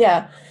 Yeah.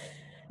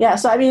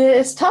 So I mean,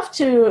 it's tough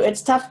to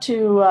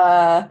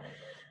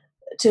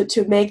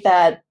make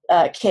that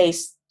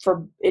case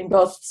in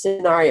both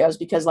scenarios,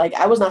 because like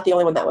I was not the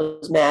only one that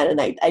was mad, and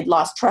I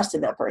lost trust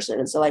in that person.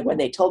 And so like when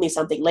they told me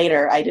something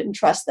later, I didn't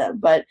trust them.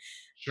 But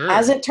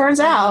as it turns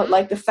out,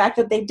 like the fact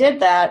that they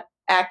did that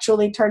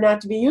actually turned out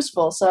to be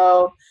useful.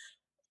 So.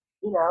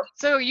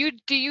 So you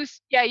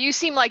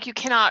seem like you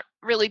cannot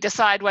really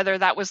decide whether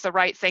that was the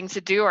right thing to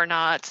do or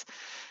not.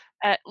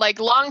 Like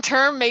long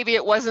term, maybe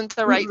it wasn't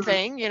the right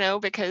thing,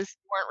 because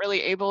you weren't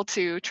really able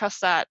to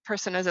trust that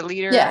person as a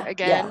leader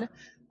again. Yeah.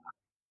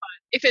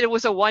 If it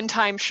was a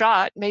one-time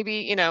shot,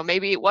 maybe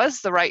it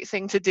was the right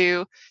thing to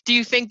do. Do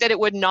you think that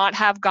it would not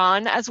have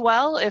gone as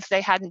well if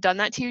they hadn't done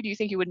that to you? Do you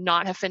think you would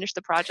not have finished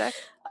the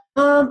project?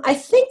 I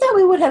think that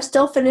we would have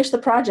still finished the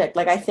project.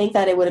 Like, I think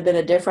that it would have been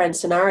a different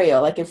scenario.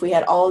 Like, if we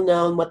had all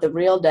known what the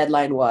real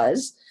deadline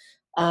was,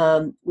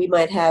 we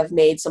might have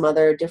made some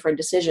other different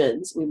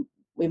decisions.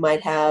 We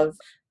might have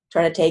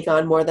tried to take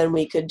on more than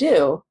we could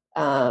do.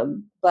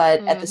 But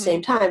at the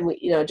same time,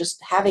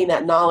 just having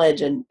that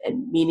knowledge and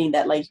meaning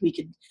that like we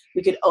could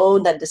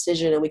own that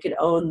decision, and we could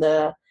own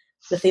the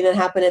thing that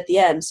happened at the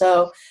end.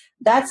 So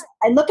I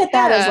look at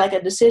that as like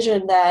a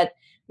decision that,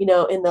 in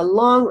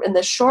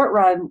the short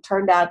run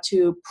turned out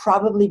to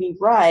probably be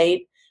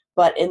right,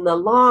 but in the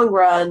long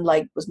run,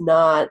 like, was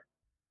not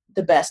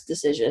the best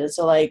decision. And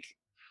so like,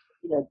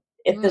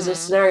 if there's a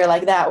scenario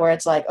like that where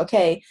it's like,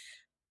 okay,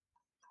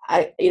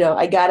 I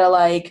gotta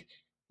like,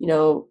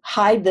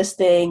 hide this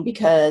thing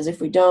because if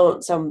we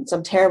don't, some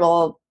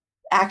terrible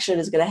action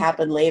is going to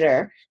happen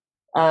later.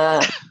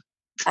 I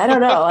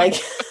don't know. Like,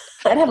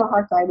 I'd have a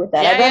hard time with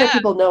that. I'd rather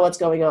people know what's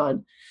going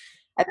on.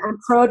 I'm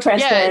pro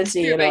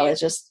transparency.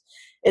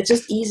 It's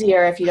just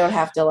easier if you don't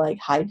have to like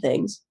hide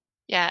things.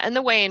 Yeah, and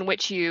the way in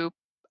which you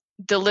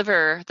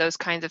deliver those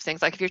kinds of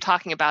things, like if you're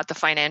talking about the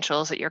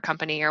financials at your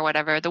company or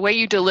whatever, the way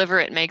you deliver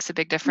it makes a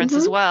big difference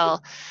as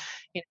well.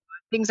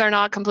 Things are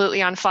not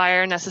completely on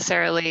fire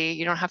necessarily.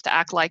 You don't have to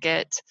act like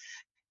it,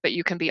 but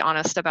you can be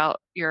honest about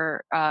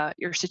your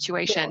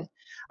situation.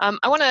 Yeah.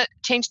 I want to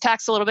change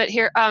tacks a little bit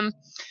here.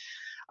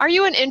 Are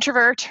you an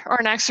introvert or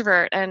an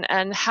extrovert,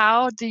 and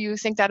how do you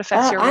think that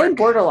affects your work? I'm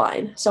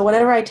borderline. So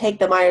whenever I take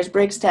the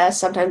Myers-Briggs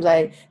test, sometimes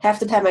half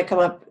the time I come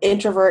up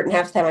introvert and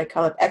half the time I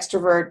come up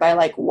extrovert by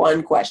like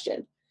one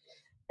question.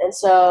 And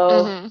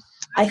so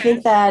I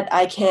think that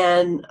I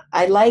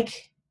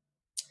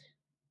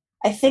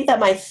think that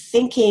my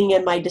thinking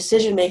and my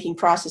decision-making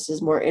process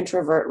is more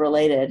introvert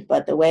related,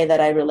 but the way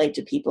that I relate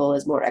to people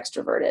is more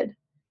extroverted.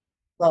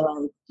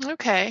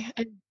 Okay.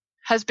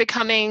 Has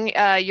becoming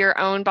your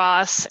own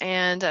boss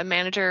and a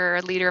manager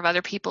or leader of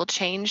other people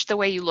changed the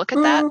way you look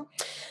at that?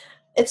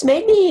 It's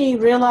made me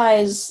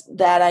realize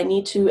that I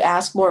need to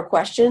ask more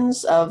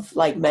questions of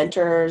like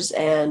mentors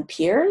and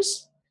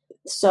peers.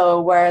 So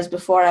whereas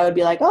before I would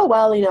be like, oh,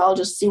 well, I'll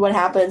just see what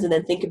happens and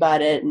then think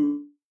about it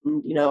and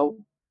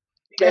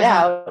figure it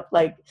Uh-huh. out.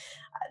 Like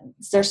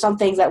there's some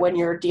things that when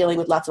you're dealing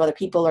with lots of other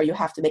people or you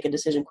have to make a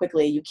decision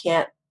quickly, you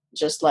can't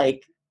just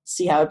like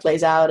see how it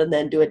plays out and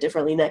then do it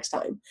differently next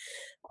time.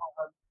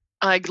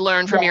 Like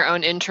learn from Yeah, your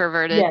own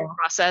introverted yeah,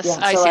 process. yeah.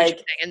 I So see what you're like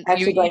saying. And you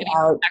actually going need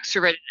out,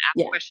 extroverted and ask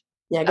yeah, questions.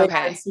 yeah, going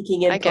out and Okay.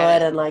 seeking I get it.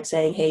 input and like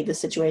saying, hey, this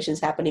situation's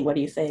happening. What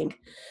do you think?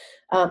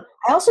 I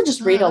also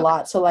just read a Okay.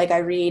 lot. So like I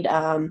read,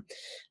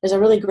 there's a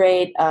really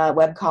great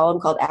web column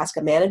called Ask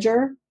a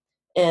Manager.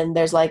 And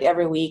there's like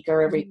every week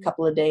or every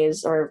couple of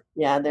days or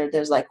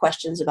there's like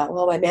questions about,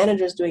 well, my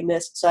manager's doing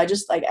this. So I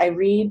just like, I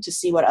read to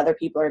see what other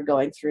people are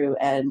going through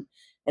and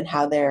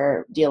how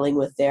they're dealing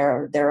with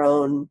their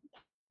own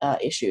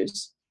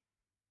issues.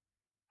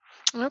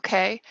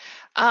 Okay.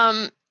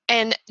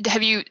 And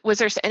was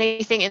there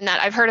anything in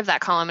that? I've heard of that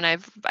column and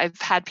I've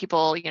had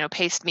people,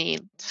 paste me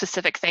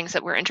specific things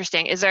that were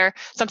interesting. Is there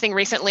something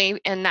recently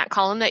in that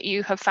column that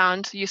you have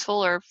found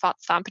useful or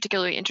found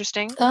particularly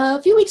interesting?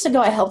 A few weeks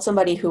ago, I helped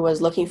somebody who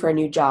was looking for a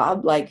new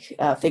job, like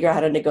figure out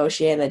how to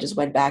negotiate. And I just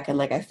went back and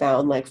like I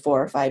found like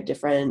 4 or 5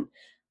 different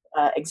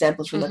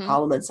examples from the Mm-hmm.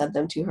 column and sent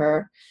them to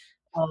her.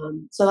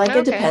 So like it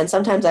Okay. depends.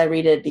 Sometimes I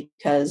read it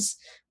because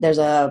there's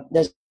a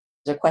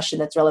question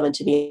that's relevant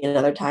to me, and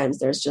other times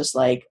there's just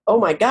like, oh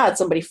my God,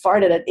 somebody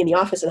farted in the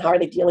office, and how are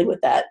they dealing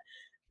with that?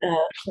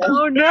 So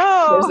Oh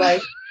there's no.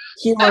 like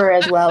humor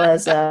as well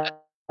as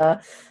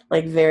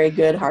like very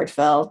good,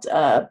 heartfelt,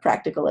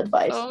 practical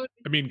advice. Oh,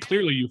 I mean,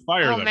 clearly you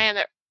fire oh them. man.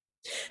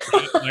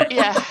 Right? Like,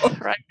 Yeah,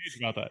 right.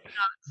 about that.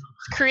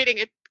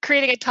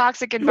 Creating a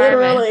toxic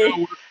environment. Literally.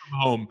 No work from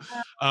home.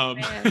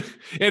 Man.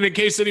 And in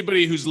case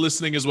anybody who's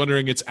listening is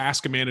wondering, it's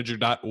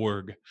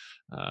askamanager.org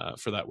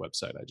for that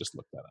website. I just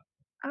looked that up.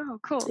 Oh,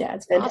 cool. Yeah,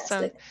 it's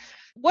Awesome. fantastic.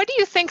 What do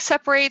you think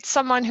separates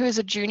someone who is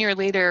a junior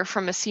leader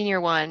from a senior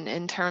one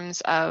in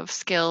terms of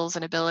skills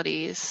and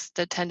abilities,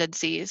 the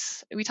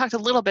tendencies? We talked a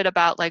little bit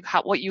about like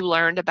what you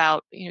learned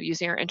about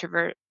using your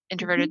Mhm.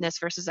 introvertedness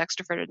versus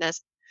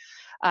extrovertedness.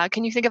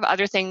 Can you think of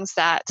other things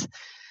that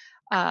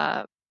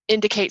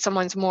indicate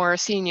someone's more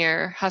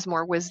senior, has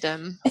more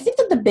wisdom? I think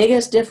that the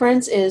biggest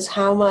difference is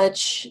how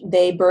much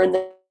they burn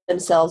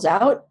themselves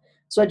out.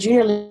 So a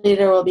junior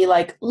leader will be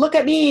like, look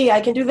at me,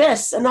 I can do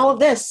this and all of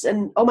this.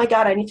 And oh my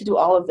God, I need to do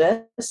all of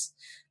this.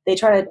 They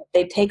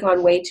take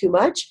on way too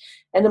much.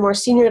 And the more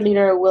senior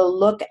leader will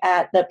look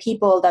at the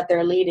people that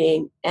they're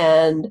leading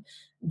and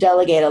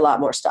delegate a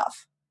lot more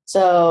stuff.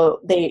 So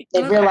they've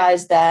Okay.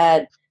 realized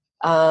that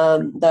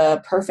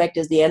the perfect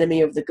is the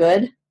enemy of the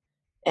good,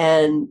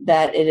 and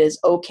that it is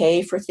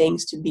okay for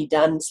things to be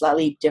done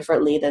slightly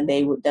differently than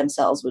they would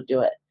themselves would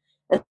do it.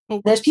 And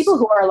Oh, there's people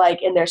who are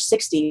like in their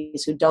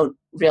 60s who don't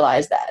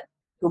realize that,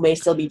 who may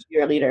still be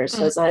junior leaders.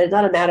 So Mm. it's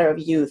not a matter of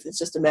youth. It's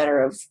just a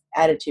matter of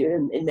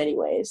attitude in many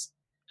ways.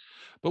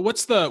 but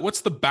what's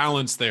the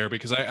balance there?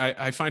 Because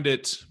I find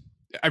it.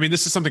 I mean,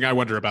 this is something I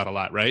wonder about a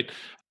lot. Right?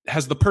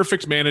 Has the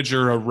perfect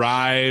manager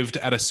arrived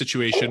at a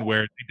situation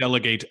where they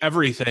delegate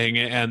everything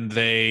and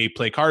they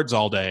play cards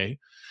all day?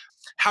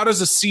 How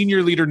does a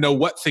senior leader know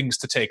what things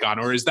to take on,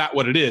 or is that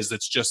what it is?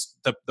 It's just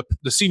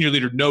the senior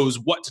leader knows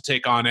what to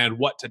take on and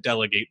what to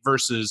delegate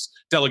versus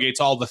delegates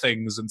all the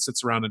things and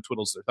sits around and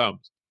twiddles their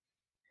thumbs.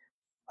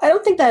 I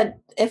don't think that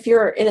if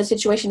you're in a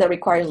situation that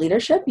requires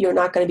leadership, you're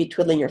not going to be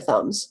twiddling your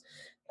thumbs.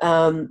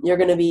 You're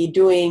going to be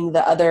doing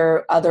the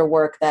other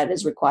work that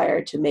is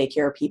required to make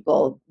your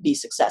people be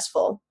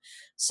successful.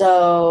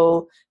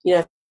 So,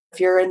 if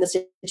you're in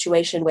the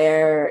situation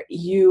where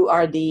you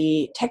are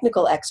the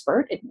technical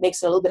expert, it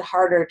makes it a little bit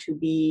harder to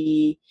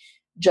be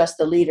just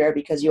the leader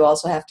because you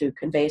also have to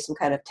convey some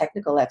kind of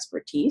technical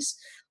expertise.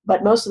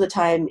 But most of the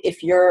time,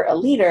 if you're a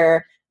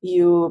leader,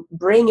 you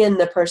bring in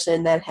the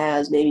person that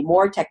has maybe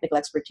more technical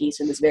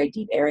expertise in this very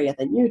deep area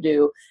than you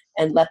do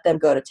and let them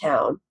go to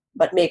town,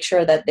 but make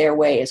sure that their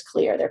way is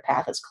clear, their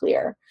path is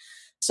clear.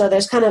 So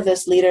there's kind of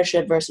this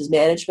leadership versus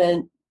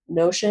management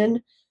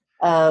notion.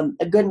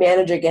 A good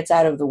manager gets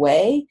out of the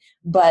way,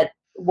 but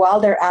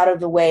while they're out of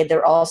the way,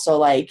 they're also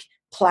like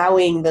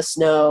plowing the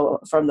snow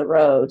from the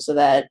road so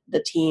that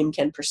the team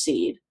can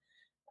proceed.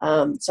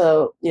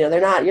 So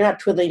you're not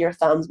twiddling your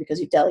thumbs because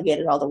you've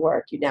delegated all the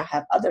work. You now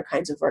have other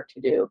kinds of work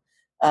to do,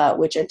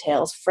 which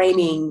entails Mm.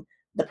 framing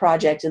the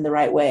project in the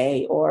right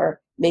way,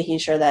 or making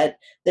sure that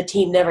the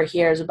team never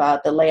hears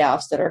about the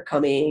layoffs that are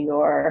coming,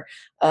 or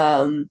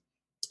the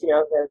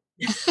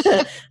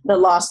the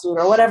lawsuit,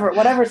 or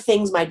whatever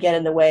things might get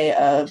in the way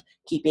of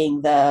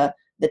keeping the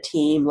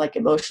team like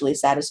emotionally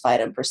satisfied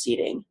and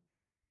proceeding.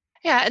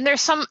 Yeah, and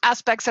there's some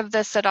aspects of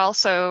this that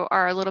also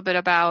are a little bit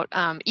about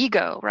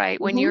ego, right?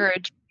 When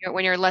Mm-hmm.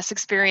 when you're less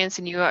experienced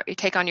and you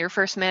take on your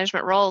first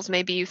management roles,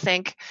 maybe you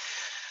think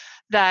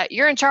that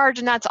you're in charge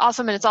and that's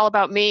awesome and it's all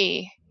about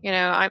me.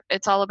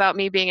 It's all about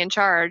me being in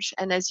charge.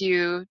 And as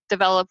you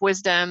develop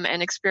wisdom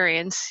and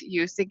experience,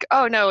 you think,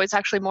 oh no, it's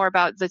actually more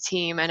about the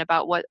team and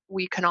about what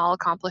we can all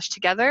accomplish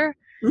together.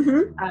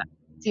 Mm-hmm.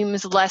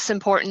 seems less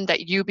important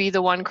that you be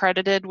the one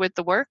credited with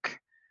the work.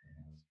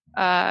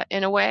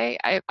 In a way,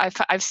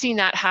 I've seen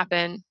that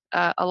happen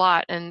a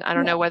lot, and I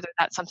don't know whether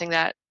that's something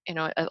that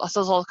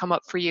also will come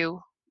up for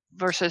you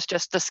versus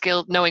just the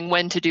skill knowing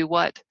when to do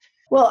what.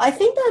 Well, I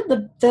think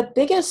that the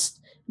biggest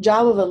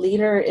job of a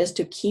leader is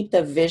to keep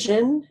the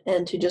vision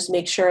and to just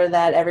make sure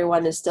that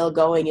everyone is still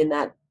going in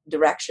that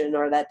direction,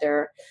 or that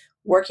they're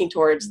working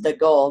towards the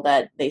goal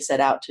that they set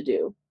out to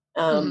do.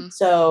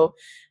 So,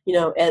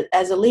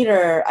 as a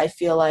leader, I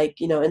feel like,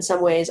 in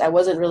some ways I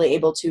wasn't really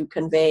able to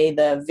convey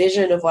the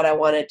vision of what I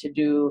wanted to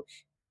do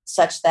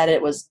such that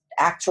it was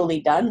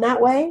actually done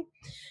that way.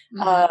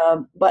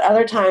 But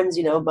other times,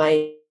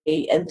 my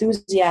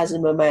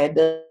enthusiasm and my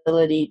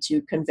ability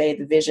to convey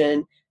the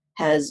vision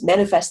has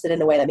manifested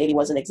in a way that maybe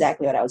wasn't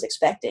exactly what I was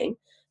expecting.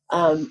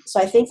 So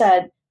I think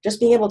that just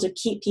being able to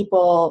keep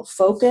people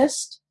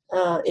focused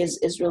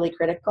is really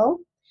critical.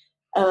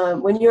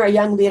 When you're a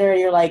young leader and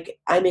you're like,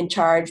 I'm in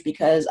charge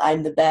because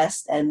I'm the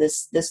best, and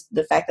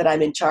the fact that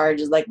I'm in charge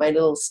is like my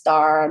little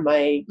star on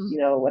my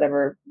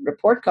whatever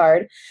report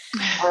card,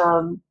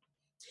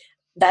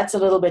 that's a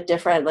little bit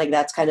different. Like,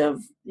 that's kind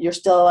of, you're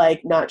still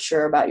like not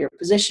sure about your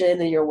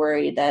position, and you're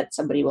worried that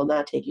somebody will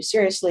not take you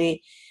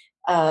seriously,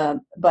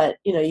 but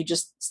you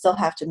just still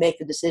have to make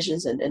the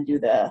decisions and do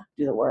the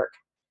work.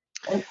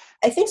 And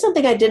I think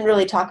something I didn't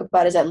really talk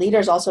about is that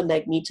leaders also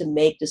need to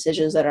make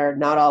decisions that are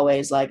not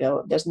always like,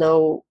 there's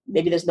no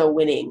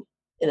winning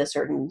in a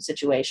certain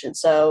situation.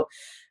 So,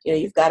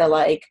 you've got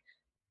to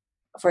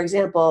for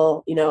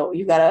example,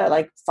 you've got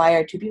to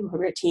fire 2 people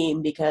from your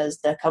team because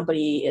the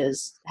company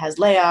has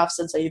layoffs.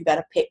 And so you've got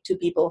to pick 2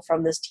 people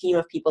from this team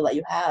of people that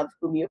you have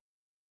whom you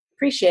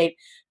appreciate,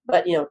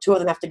 but 2 of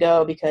them have to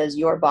go because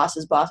your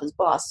boss's boss's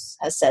boss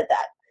has said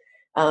that.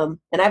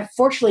 And I've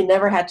fortunately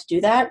never had to do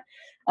that.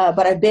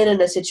 But I've been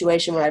in a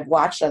situation where I've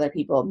watched other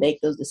people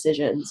make those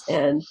decisions,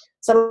 and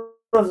some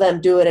of them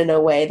do it in a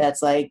way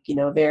that's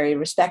very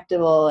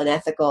respectable and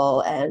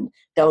ethical and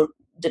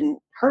didn't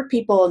hurt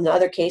people. In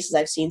other cases,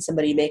 I've seen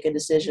somebody make a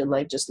decision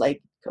just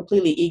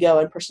completely ego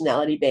and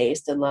personality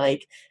based, and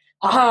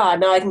aha,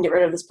 now I can get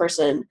rid of this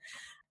person.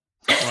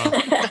 Wow.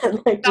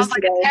 Sounds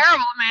like a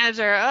terrible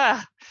manager.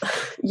 Ugh.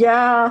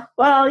 Yeah,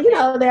 well,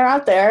 they're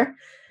out there.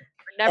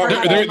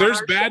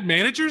 There's bad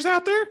managers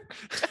out there.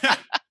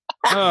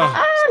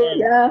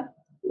 Yeah.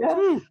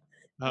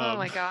 Oh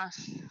my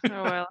gosh.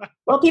 Oh well.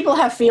 Well, people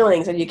have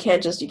feelings, and you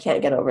can't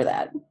get over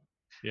that.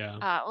 Yeah.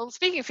 Well,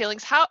 speaking of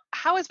feelings, how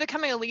has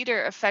becoming a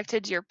leader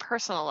affected your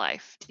personal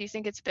life? Do you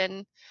think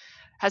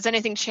has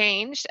anything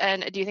changed,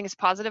 and do you think it's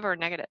positive or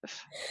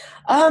negative?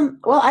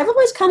 Well, I've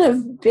always kind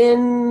of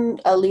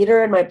been a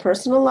leader in my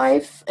personal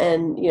life,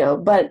 and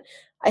but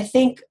I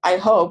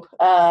hope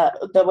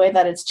the way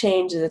that it's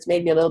changed is it's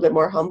made me a little bit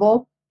more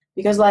humble,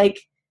 because I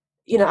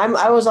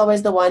was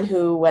always the one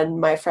who, when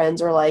my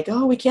friends were like,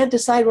 oh, we can't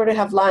decide where to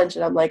have lunch,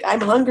 and I'm like,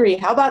 I'm hungry,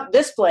 how about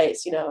this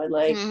place, and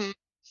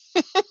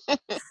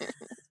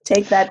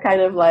take that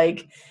kind of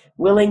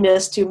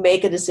willingness to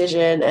make a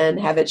decision and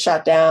have it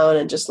shut down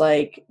and just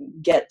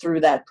get through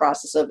that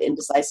process of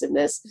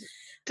indecisiveness.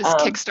 Just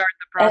kickstart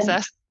the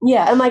process.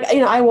 And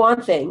I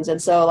want things,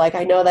 and so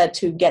I know that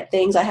to get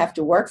things I have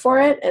to work for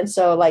it, and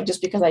so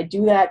just because I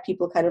do that,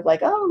 people kind of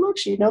oh, look,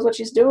 she knows what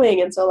she's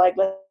doing, and so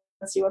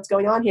let's see what's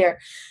going on here.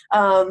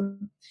 So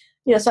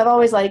I've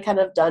always kind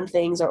of done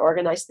things or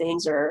organized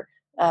things or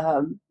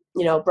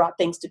brought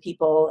things to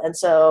people, and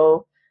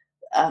so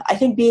I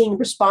think being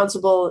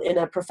responsible in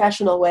a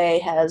professional way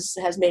has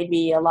made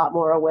me a lot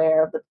more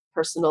aware of the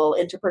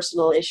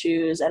interpersonal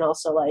issues, and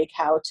also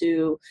how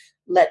to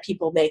let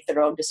people make their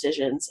own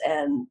decisions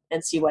and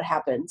see what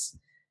happens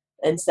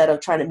instead of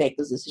trying to make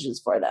those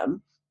decisions for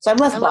them. So I'm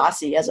less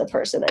bossy as a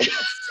person, I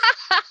guess.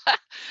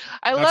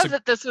 I love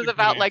that this was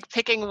about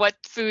picking what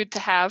food to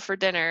have for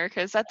dinner,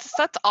 because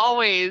that's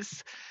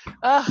always,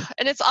 and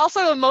it's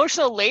also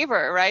emotional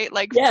labor, right?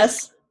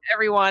 Yes,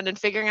 everyone and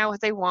figuring out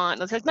what they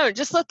want. It's no,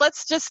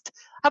 let's just,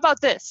 how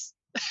about this?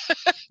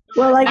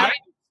 Well, I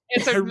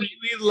really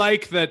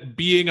like that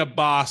being a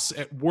boss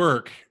at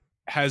work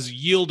has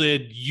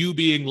yielded you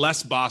being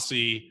less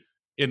bossy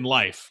in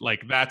life.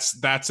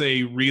 That's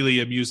a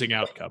really amusing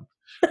outcome.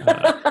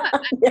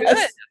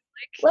 Yes.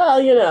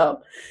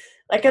 Well,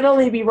 I can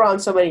only be wrong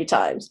so many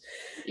times.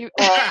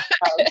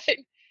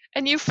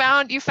 And you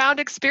found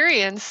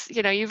experience.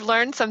 You've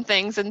learned some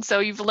things, and so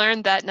you've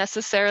learned that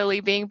necessarily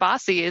being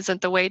bossy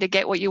isn't the way to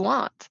get what you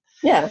want.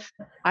 Yeah,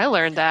 I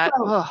learned that.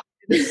 Well,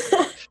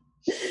 I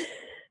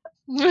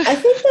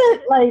think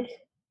that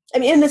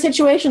in the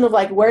situation of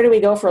where do we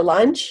go for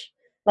lunch?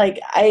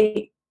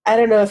 I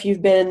don't know if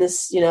you've been in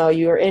this,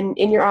 you're in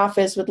your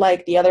office with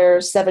the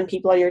other 7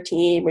 people on your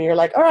team, and you're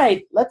like, all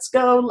right, let's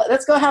go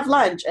have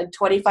lunch. And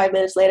 25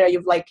 minutes later,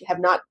 you've have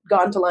not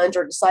gone to lunch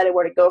or decided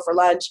where to go for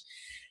lunch.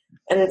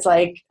 And it's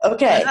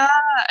okay.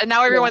 And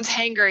now everyone's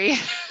hangry.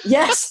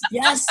 Yes.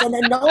 And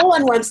then no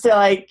one wants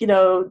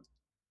to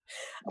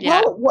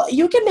well,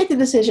 you can make the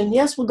decision.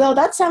 Yes, we'll go.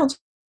 That sounds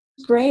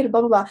great,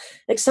 blah, blah, blah.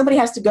 Like somebody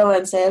has to go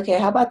and say, okay,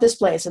 how about this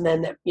place? And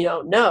then,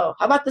 no,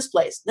 how about this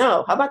place?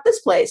 No, how about this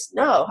place?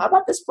 No, how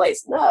about this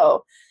place?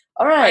 No.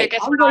 All right, I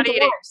guess I'm we're going not to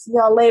eating. work. See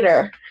y'all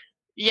later.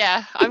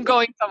 Yeah, I'm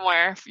going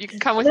somewhere. You can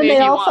come with Then me if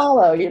they you all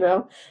want.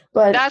 follow,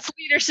 but That's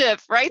leadership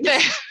right there.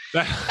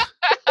 Picking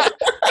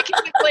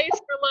the place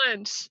for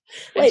lunch.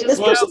 wait, this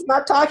person's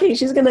not talking.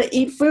 She's going to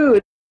eat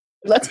food.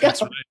 Let's go.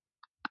 That's right.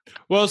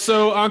 Well,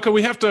 so Anka,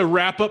 we have to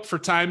wrap up for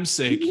time's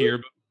sake here.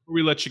 But before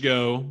we let you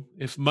go,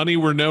 if money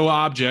were no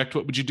object,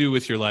 what would you do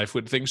with your life?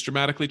 Would things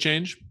dramatically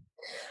change?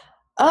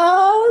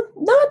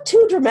 Not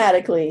too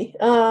dramatically.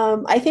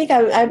 I think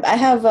I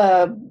have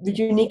a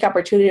unique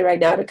opportunity right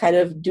now to kind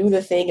of do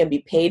the thing and be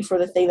paid for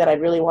the thing that I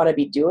really want to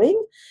be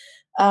doing.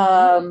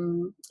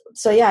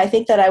 So yeah, I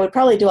think that I would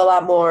probably do a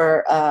lot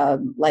more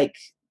like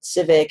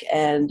civic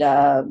and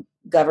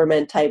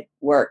government type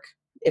work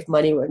if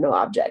money were no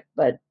object.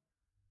 But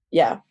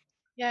yeah.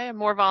 Yeah,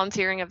 more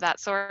volunteering of that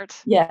sort.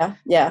 Yeah,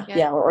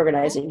 or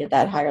organizing at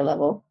that higher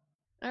level.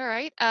 All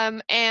right.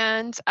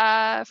 And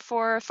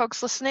for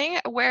folks listening,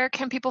 where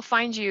can people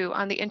find you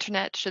on the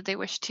internet should they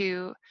wish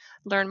to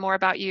learn more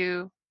about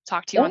you,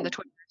 talk to you on the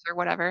Twitters or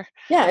whatever?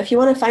 Yeah, if you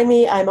want to find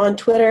me, I'm on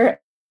Twitter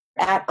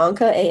at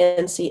Anka,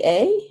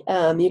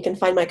 ANCA. You can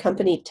find my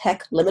company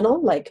Tech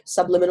Liminal, like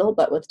subliminal,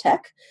 but with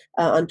tech,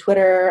 on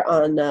Twitter,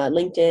 on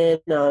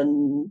LinkedIn,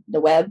 on the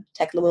web,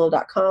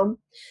 techliminal.com.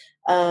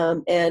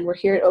 And we're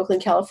here in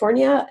Oakland,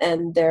 California,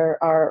 and there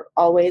are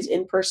always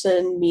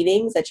in-person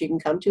meetings that you can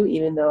come to.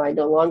 Even though I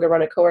no longer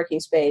run a co-working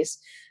space,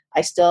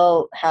 I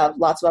still have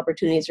lots of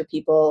opportunities for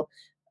people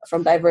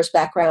from diverse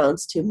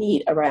backgrounds to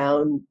meet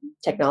around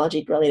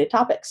technology-related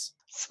topics.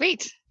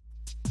 Sweet.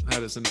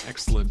 That is an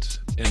excellent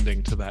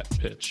ending to that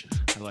pitch.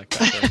 I like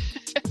that.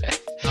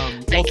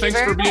 Well,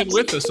 thanks for being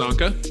with us,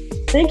 Anka.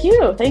 Thank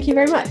you. Thank you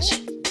very much.